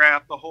Final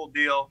Draft, the whole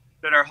deal,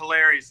 that are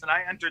hilarious, and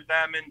I entered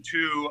them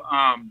into.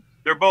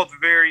 They're both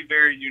very,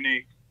 very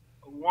unique.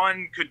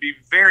 One could be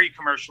very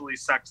commercially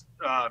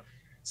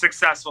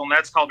successful, and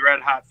that's called Red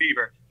Hot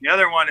Fever. The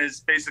other one is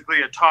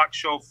basically a talk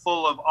show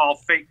full of all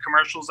fake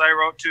commercials I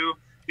wrote to.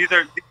 These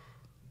are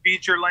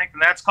feature length,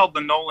 and that's called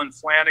The Nolan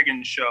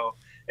Flanagan Show.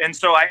 And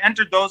so I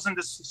entered those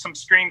into some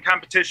screen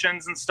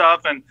competitions and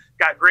stuff and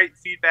got great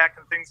feedback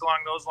and things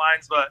along those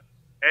lines. But,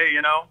 hey,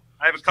 you know,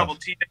 I have a couple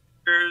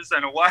teenagers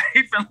and a wife,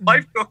 and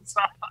life goes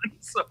on,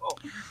 so...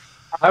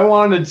 I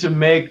wanted to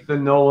make the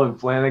Nolan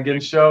Flanagan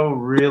Show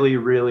really,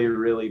 really,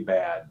 really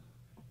bad.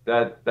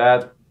 Dave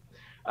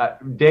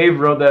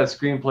wrote that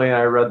screenplay, and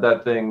I read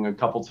that thing a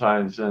couple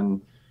times.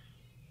 And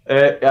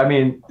I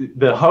mean,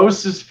 the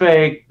host is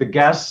fake. The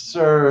guests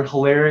are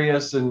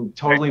hilarious and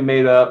totally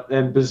made up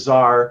and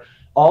bizarre.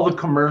 All the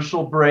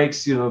commercial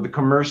breaks, you know, the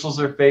commercials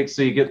are fake.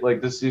 So you get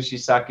like the Sushi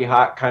Saki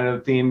Hot kind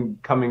of theme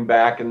coming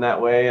back in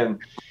that way. And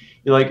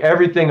you're like,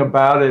 everything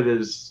about it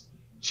is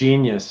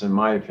genius, in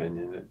my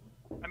opinion.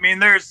 I mean,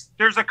 there's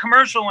a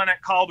commercial in it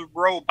called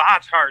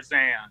Robot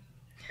Tarzan,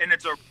 and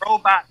it's a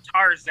robot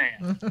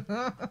Tarzan. So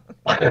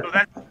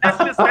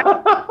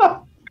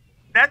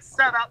that's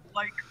set up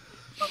like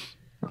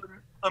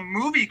a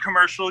movie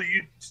commercial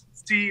you'd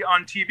see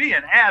on TV,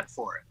 an ad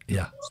for it.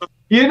 Yeah. So,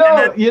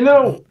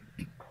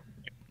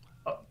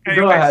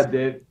 go ahead,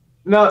 Dave.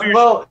 No,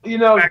 well, you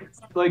know,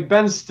 like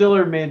Ben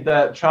Stiller made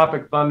that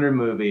Tropic Thunder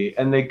movie,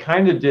 and they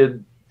kind of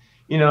did.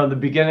 you know, the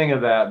beginning of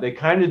that, they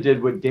kind of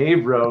did what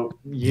Dave wrote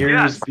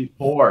years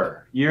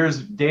before.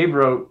 Dave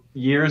wrote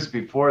years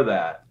before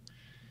that.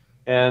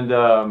 And,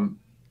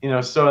 you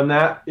know, so in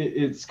that,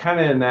 it's kind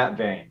of in that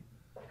vein.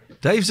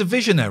 Dave's a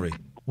visionary.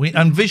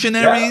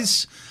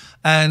 Visionaries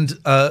and,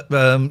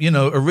 you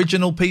know,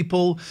 original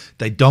people,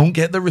 they don't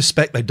get the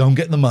respect, they don't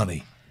get the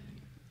money.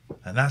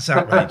 And that's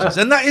outrageous.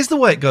 And that is the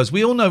way it goes.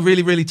 We all know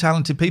really, really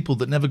talented people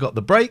that never got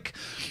the break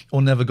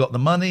or never got the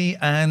money.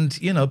 And,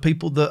 you know,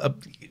 people that are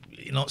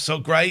not so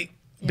great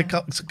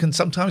can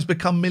sometimes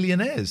become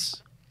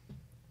millionaires.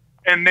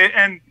 And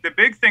the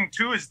big thing,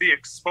 too, is the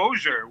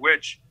exposure,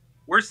 which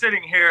we're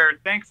sitting here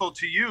thankful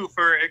to you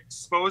for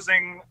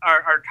exposing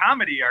our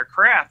comedy, our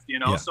craft, you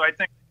know. So I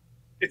think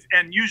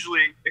and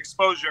usually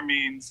exposure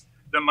means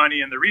the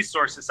money and the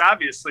resources,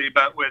 obviously.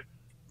 But with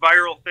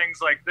viral things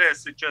like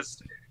this,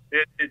 it's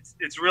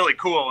really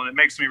cool, and it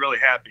makes me really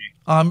happy.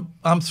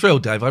 I'm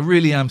thrilled, Dave. I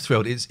really am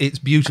thrilled. It's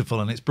beautiful,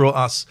 and it's brought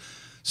us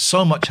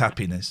so much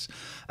happiness.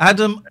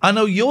 Adam, I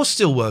know you're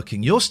still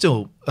working. You're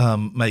still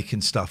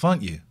making stuff,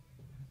 aren't you?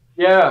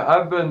 Yeah,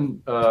 I've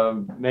been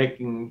I've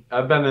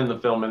been in the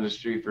film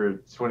industry for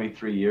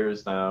 23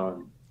 years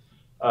now.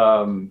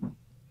 And,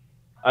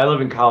 I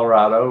live in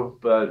Colorado,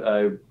 but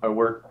I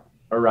work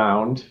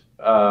around.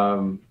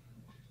 I'm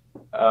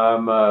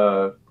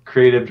a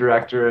creative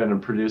director and a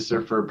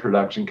producer for a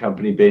production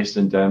company based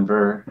in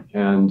Denver.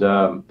 And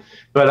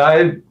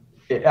but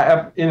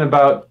in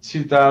about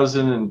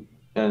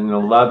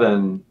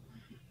 2011,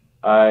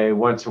 I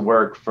went to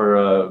work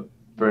for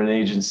an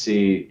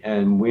agency,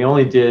 and we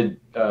only did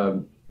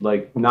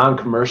like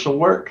non-commercial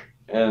work.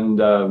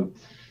 And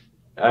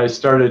I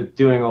started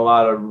doing a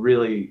lot of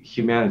really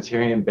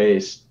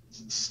humanitarian-based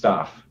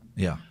stuff.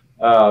 Yeah.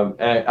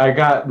 And I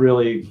got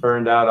really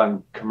burned out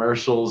on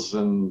commercials,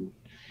 and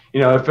you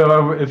know, if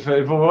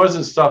it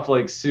wasn't stuff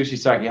like Sushi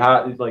Saki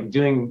Hot, like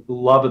doing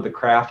love of the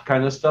craft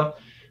kind of stuff,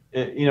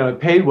 you know, it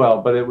paid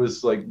well, but it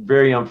was like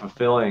very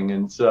unfulfilling.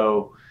 And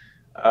so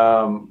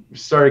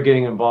started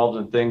getting involved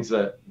in things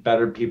that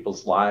better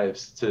people's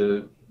lives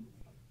to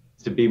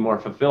be more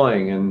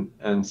fulfilling.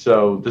 And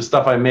so the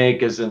stuff I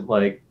make isn't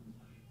like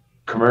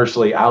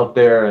commercially out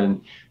there,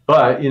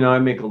 but you know, I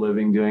make a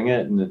living doing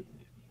it, and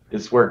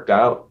it's worked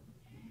out.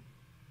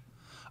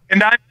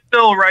 And I'm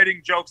still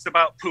writing jokes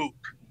about poop.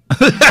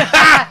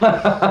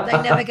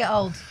 They never get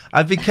old.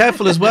 I'd be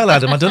careful as well,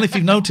 Adam. I don't know if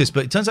you've noticed,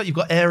 but it turns out you've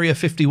got Area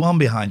 51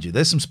 behind you.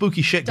 There's some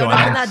spooky shit going on.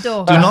 Don't open that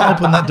door. Do not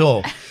open that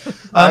door.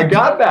 I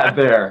got that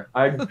there.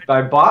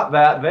 I bought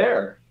that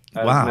there,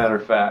 as a matter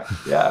of fact.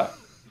 Yeah.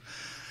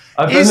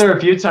 I've been there a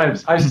few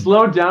times. I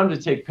slowed down to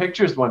take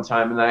pictures one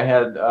time, and I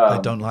had I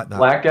don't like that.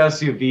 black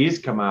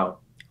SUVs come out.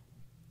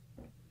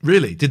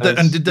 Really? Did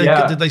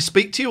they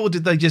speak to you, or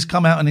did they just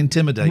come out and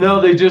intimidate you? No,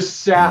 they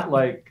just sat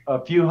like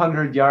a few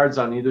hundred yards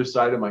on either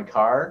side of my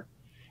car.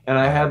 And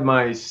I had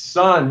my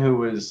son, who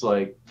was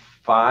like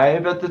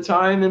 5 at the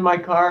time, in my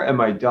car, and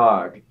my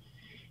dog.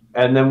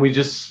 And then we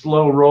just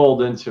slow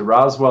rolled into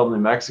Roswell, New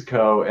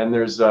Mexico, and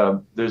there's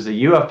a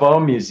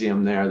UFO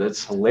museum there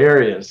that's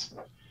hilarious.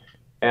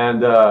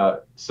 And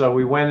so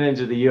we went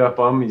into the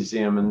UFO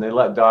museum, and they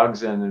let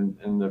dogs in,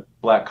 and the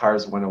black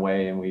cars went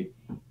away, and we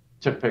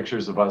took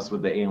pictures of us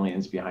with the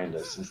aliens behind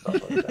us and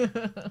stuff like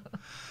that.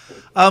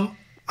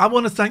 I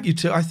want to thank you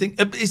too. I think,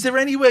 is there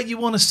anywhere you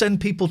want to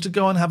send people to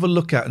go and have a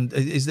look at? And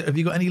have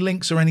you got any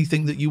links or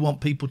anything that you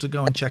want people to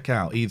go and check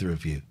out, either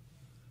of you?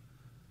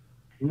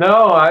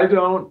 No, I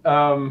don't.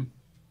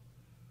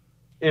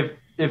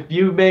 If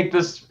you make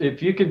this,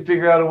 if you can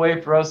figure out a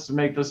way for us to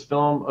make this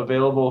film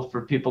available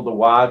for people to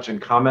watch and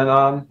comment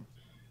on,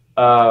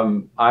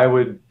 I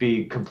would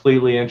be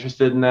completely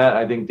interested in that.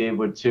 I think Dave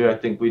would too. I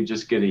think we'd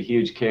just get a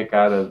huge kick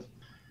out of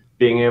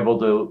being able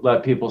to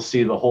let people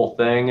see the whole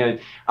thing. And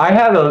I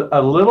had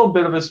a little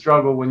bit of a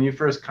struggle when you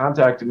first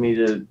contacted me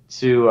to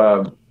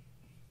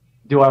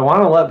do I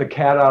want to let the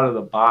cat out of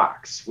the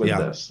box with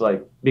this?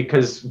 Like,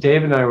 because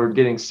Dave and I were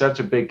getting such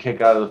a big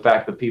kick out of the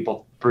fact that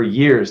people for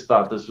years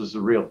thought this was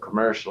a real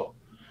commercial.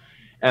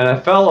 And I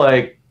felt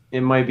like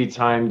it might be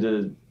time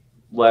to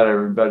let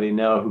everybody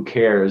know who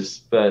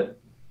cares that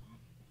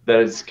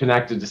it's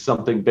connected to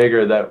something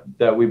bigger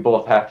that we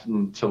both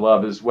happen to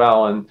love as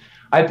well. And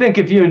I think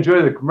if you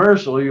enjoy the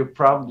commercial, you'll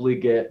probably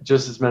get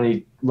just as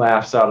many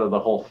laughs out of the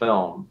whole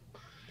film.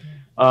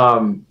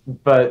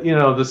 But you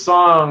know, the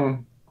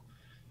song,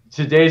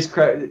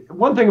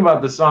 one thing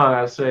about the song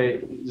I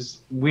say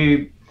is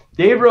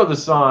Dave wrote the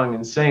song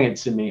and sang it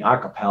to me a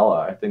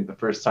cappella, I think, the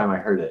first time I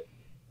heard it.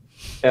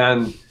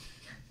 And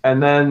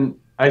then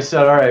I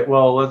said, all right,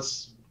 well,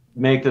 let's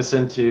make this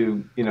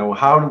into, you know,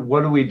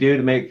 what do we do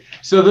to make,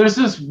 so there's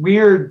this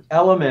weird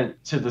element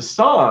to the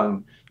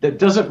song that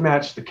doesn't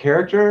match the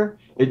character.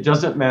 It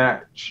doesn't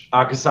match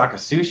Akasaki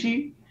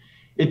Sushi.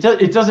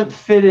 It doesn't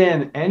fit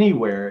in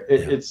anywhere.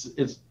 It's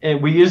and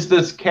we use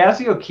this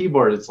Casio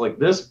keyboard. It's like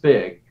this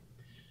big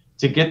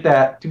to get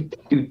that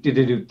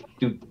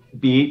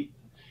beat,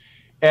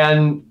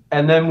 and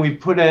then we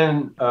put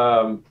in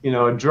you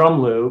know, a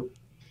drum loop,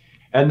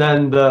 And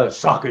then the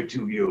 "Suck It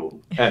to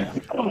You," and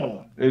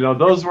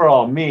those were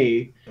all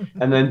me.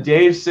 And then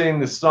Dave sang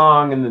the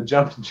song in the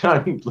Jumpin'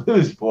 Johnny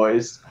Blues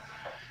voice.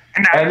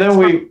 And then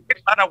we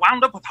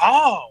wound up with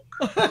Hog.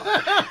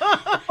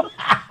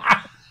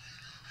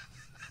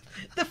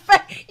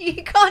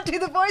 You can't do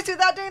the voice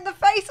without doing the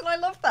face, and I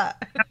love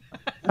that.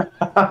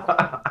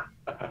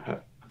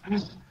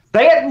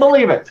 Say it and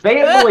believe it. Say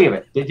it and believe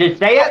it. Did you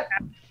say it?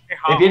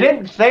 If you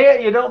didn't say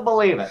it, you don't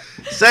believe it.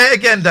 Say it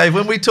again, Dave.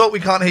 When we talk, we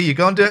can't hear you.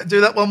 Go on,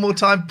 do that one more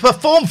time.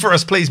 Perform for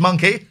us, please,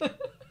 monkey.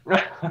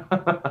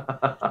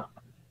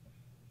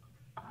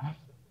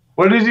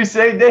 What did you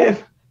say,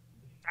 Dave?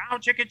 Sow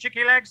chicky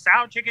chicky legs,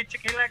 sow chicky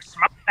chicky legs,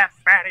 smoke that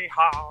fatty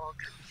hog.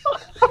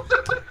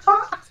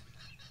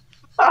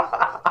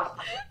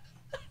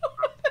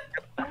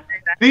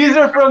 These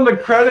are from the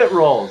credit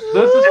rolls.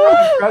 This is from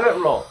the credit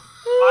roll.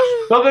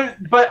 So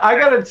but I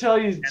gotta tell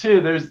you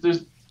too.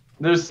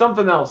 There's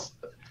something else.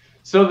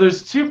 So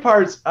there's two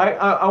parts.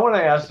 I want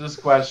to ask this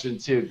question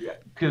too,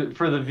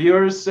 for the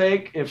viewers'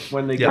 sake,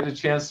 when they get a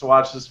chance to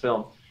watch this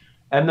film,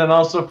 and then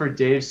also for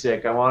Dave's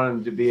sake, I want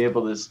him to be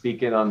able to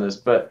speak in on this.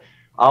 But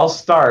I'll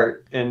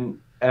start and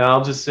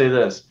I'll just say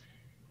this: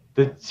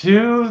 the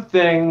two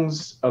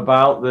things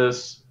about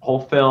this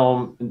whole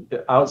film,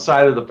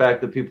 outside of the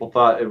fact that people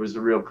thought it was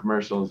a real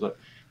commercial,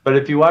 but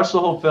if you watch the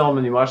whole film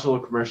and you watch the whole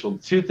commercial,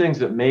 two things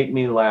that make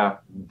me laugh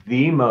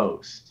the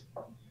most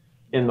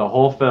in the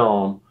whole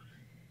film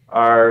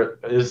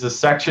is the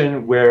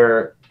section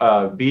where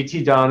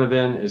BT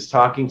Donovan is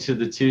talking to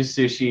the two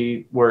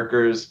sushi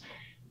workers,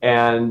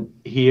 and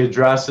he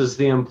addresses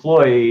the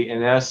employee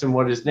and asks him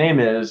what his name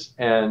is,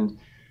 and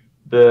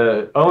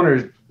the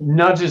owner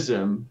nudges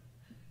him,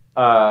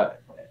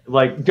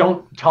 like,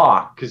 don't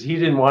talk, because he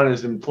didn't want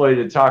his employee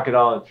to talk at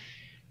all.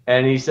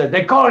 And he said,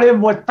 they called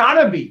him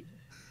Watanabe.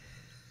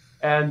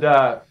 And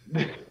the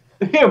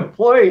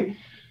employee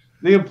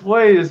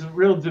is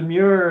real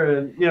demure,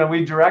 and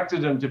we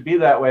directed him to be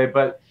that way,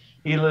 but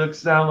he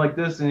looks down like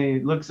this, and he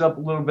looks up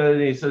a little bit,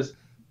 and he says,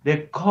 they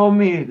call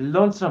me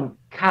Lonesome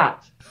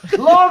Cat.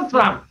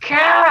 Lonesome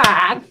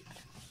Cat.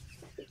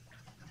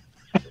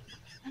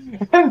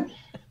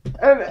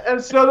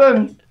 and so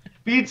then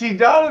BT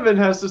Donovan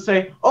has to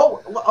say,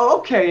 oh,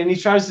 okay, and he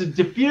tries to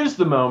diffuse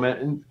the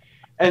moment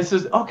and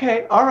says,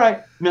 okay, all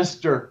right,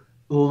 Mr.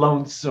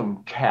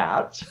 Lonesome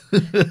Cat.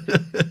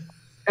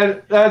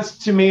 And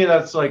to me,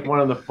 that's like one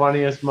of the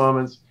funniest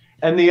moments.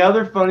 And the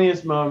other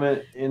funniest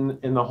moment in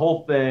the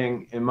whole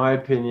thing, in my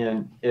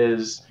opinion,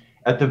 is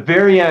at the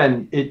very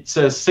end. It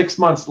says 6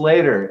 months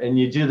later, and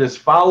you do this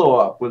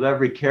follow-up with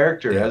every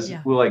character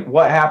like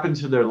what happened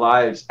to their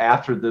lives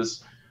after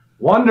this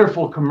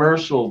wonderful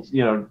commercial,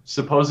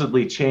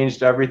 supposedly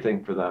changed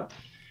everything for them.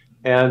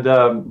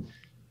 And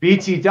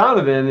BT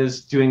Donovan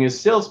is doing his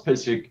sales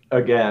pitch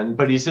again,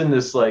 but he's in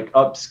this like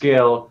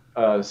upscale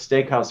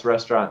steakhouse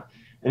restaurant,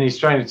 and he's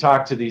trying to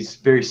talk to these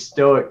very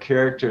stoic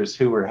characters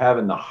who were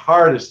having the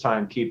hardest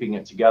time keeping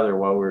it together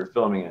while we were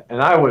filming it.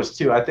 And I was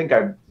too. I think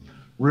I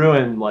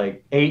ruined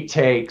like 8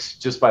 takes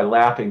just by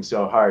laughing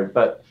so hard.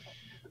 But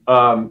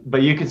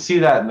you can see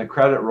that in the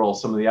credit roll,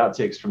 some of the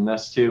outtakes from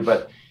this too.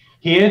 But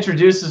he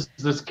introduces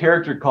this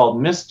character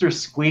called Mr.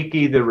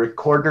 Squeaky, the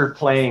recorder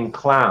playing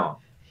clown.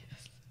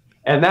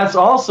 And that's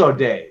also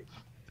Dave.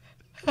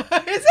 Is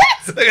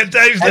it? Look at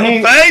Dave's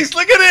little face.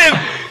 Look at him.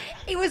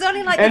 It was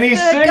only like the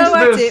third go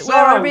at it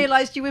where I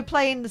realised you were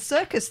playing the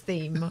circus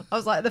theme. I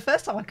was like, the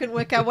first time I couldn't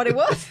work out what it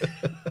was.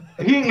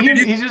 he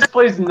just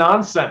plays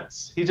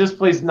nonsense. He just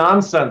plays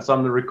nonsense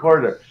on the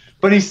recorder.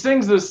 But he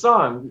sings this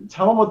song.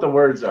 Tell him what the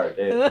words are,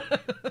 Dave.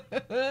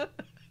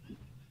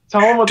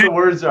 Tell him what the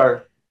words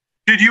are.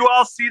 Did you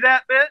all see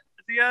that bit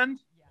at the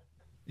end?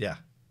 Yeah.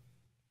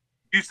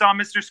 You saw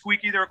Mr.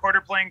 Squeaky, the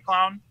recorder playing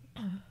clown?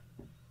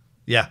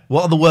 Yeah.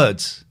 What are the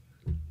words?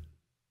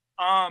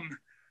 Let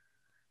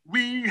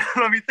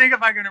me think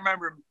if I can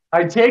remember them.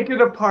 I take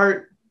it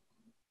apart.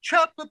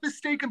 Chop up a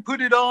steak and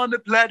put it on a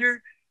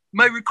platter.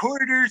 My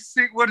recorder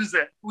what is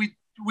it? We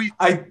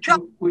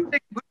chop a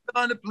steak and put it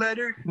on a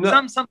platter.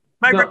 No,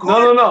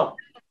 recorder no.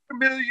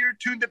 Familiar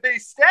to the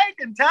base steak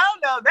in town.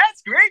 Now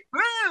that's great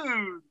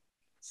food.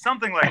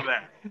 Something like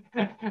that.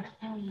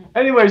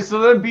 Anyway,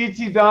 so then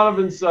BT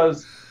Donovan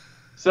says,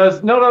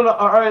 no.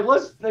 All right,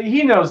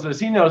 he knows this.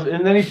 He knows.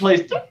 And then he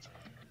plays,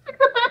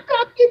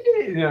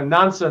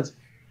 nonsense.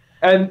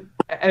 And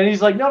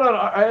he's like, no. All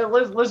right,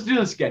 let's do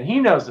this again. He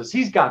knows this.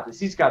 He's got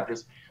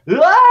this.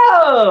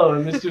 Whoa!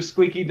 And Mr.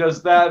 Squeaky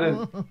does that.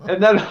 And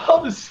then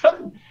all of a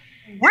sudden,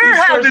 we're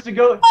having to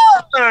go.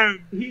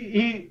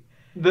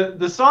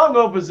 The song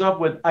opens up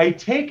with, I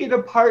take it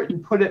apart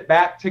and put it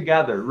back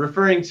together,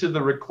 referring to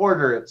the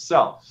recorder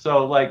itself.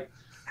 So like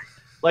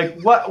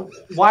what?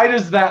 Why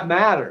does that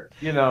matter?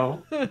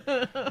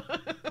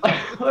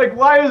 Like,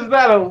 why is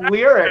that a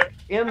lyric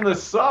in the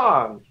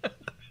song?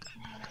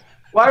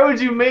 Why would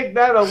you make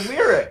that a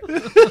lyric?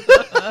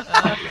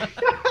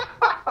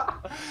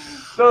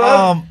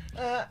 So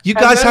you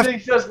guys have. He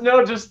says,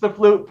 no, just the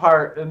flute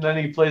part, and then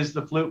he plays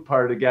the flute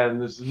part again.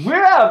 This is,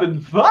 we're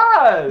having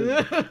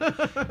fun.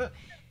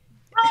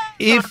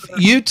 if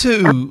you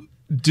two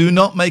do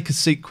not make a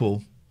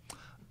sequel,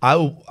 I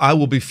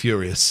will be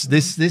furious.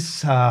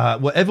 This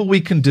whatever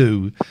we can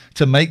do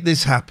to make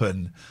this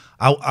happen,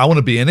 I want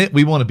to be in it.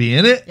 We want to be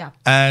in it. Yeah.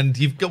 And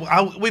we've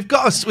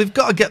got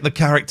to get the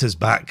characters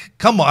back.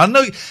 Come on, I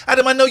know,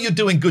 Adam. I know you're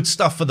doing good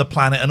stuff for the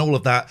planet and all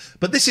of that,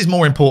 but this is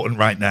more important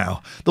right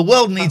now. The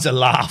world needs a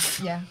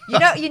laugh. Yeah.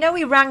 You know,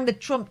 we rang the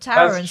Trump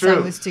Tower That's and true.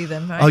 sang this to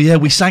them, right? Oh yeah,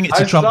 we sang it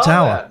to I Trump saw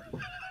Tower.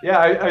 that. Yeah,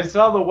 I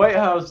saw the White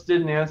House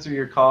didn't answer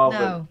your call,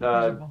 No,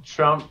 but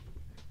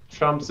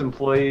Trump's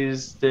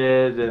employees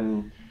did,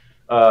 and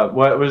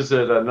what was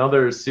it?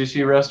 Another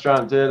sushi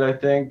restaurant did, I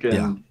think.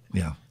 And,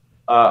 Yeah.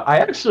 I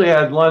actually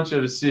had lunch at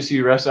a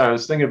sushi restaurant. I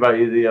was thinking about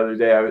you the other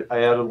day. I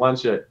had a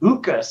lunch at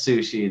Uka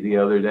Sushi the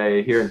other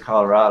day here in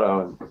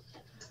Colorado, and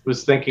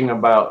was thinking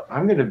about,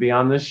 I'm going to be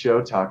on this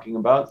show talking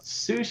about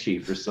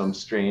sushi for some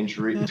strange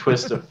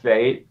twist of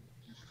fate.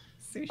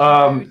 Sushi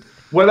food.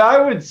 What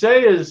I would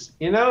say is,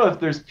 if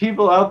there's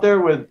people out there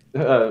with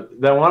that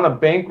want to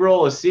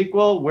bankroll a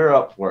sequel, we're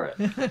up for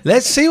it.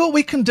 Let's see what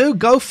we can do.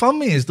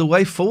 GoFundMe is the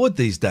way forward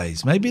these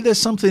days. Maybe there's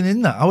something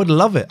in that. I would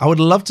love it. I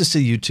would love to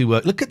see you two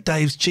work. Look at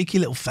Dave's cheeky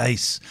little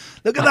face.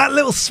 Look at that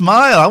little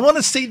smile. I want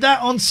to see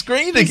that on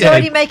screen He's again.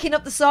 already making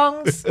up the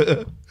songs.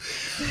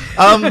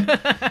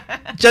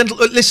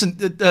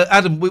 Listen,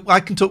 Adam, I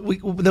can talk.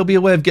 There'll be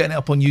a way of getting it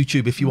up on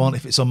YouTube if you want.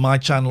 If it's on my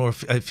channel or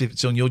if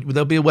it's on your,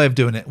 there'll be a way of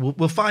doing it.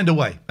 We'll find a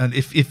way. And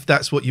if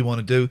that's what you want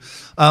to do,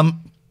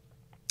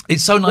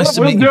 it's so nice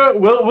to meet you.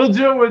 We'll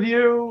do it with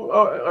you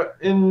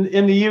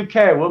in the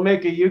UK. We'll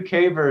make a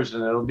UK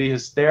version. It'll be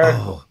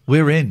hysterical. Oh,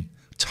 we're in.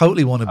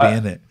 Totally want to be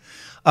in it.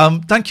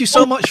 Thank you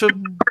so much for.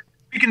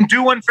 We can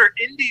do one for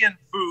Indian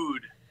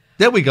food.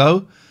 There we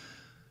go.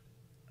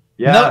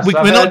 Yeah, no,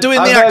 we're not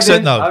doing the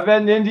accent though. I've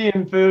had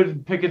Indian food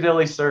at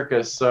Piccadilly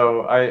Circus,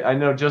 so I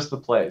know just the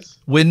place.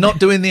 We're not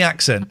doing the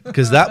accent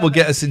because that will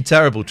get us in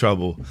terrible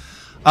trouble.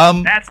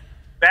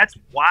 That's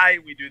why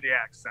we do the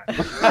accent.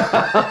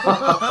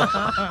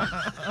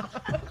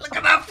 Look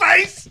at that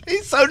face.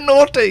 He's so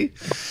naughty.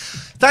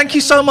 Thank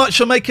you so much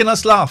for making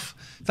us laugh.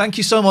 Thank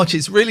you so much.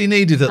 It's really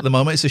needed at the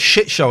moment. It's a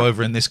shit show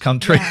over in this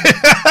country.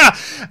 Yeah.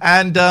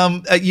 And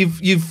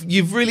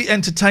you've really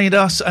entertained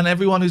us and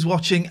everyone who's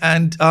watching.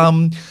 And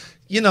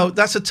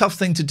that's a tough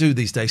thing to do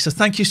these days. So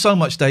thank you so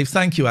much, Dave.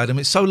 Thank you, Adam.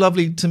 It's so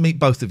lovely to meet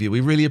both of you.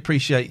 We really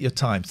appreciate your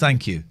time.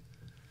 Thank you.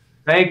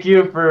 Thank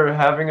you for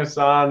having us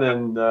on,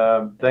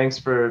 and thanks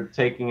for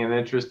taking an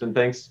interest, and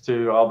thanks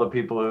to all the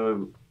people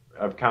who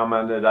have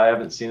commented. I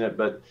haven't seen it,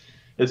 but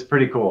it's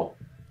pretty cool.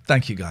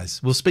 Thank you,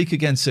 guys. We'll speak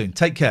again soon.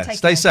 Take care. Take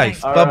Stay care. safe.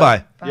 Thanks.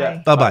 Bye-bye. Right.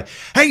 Yeah. Bye-bye.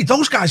 Hey,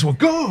 those guys were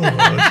good.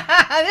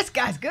 This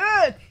guy's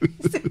good.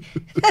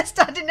 They're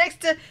standing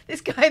next to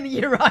this guy in the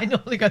urinal.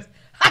 He goes,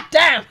 hot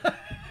damn.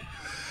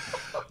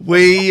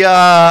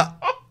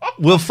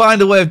 We'll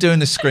find a way of doing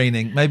the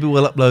screening. Maybe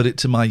we'll upload it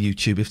to my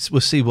YouTube.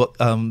 We'll see what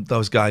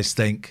those guys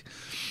think.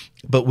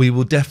 But we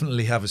will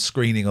definitely have a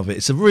screening of it.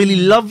 It's a really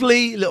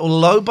lovely little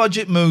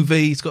low-budget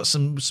movie. It's got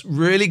some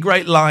really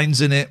great lines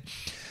in it.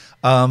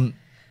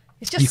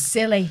 It's just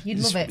silly. You'd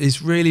love it.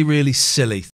 It's really, really silly.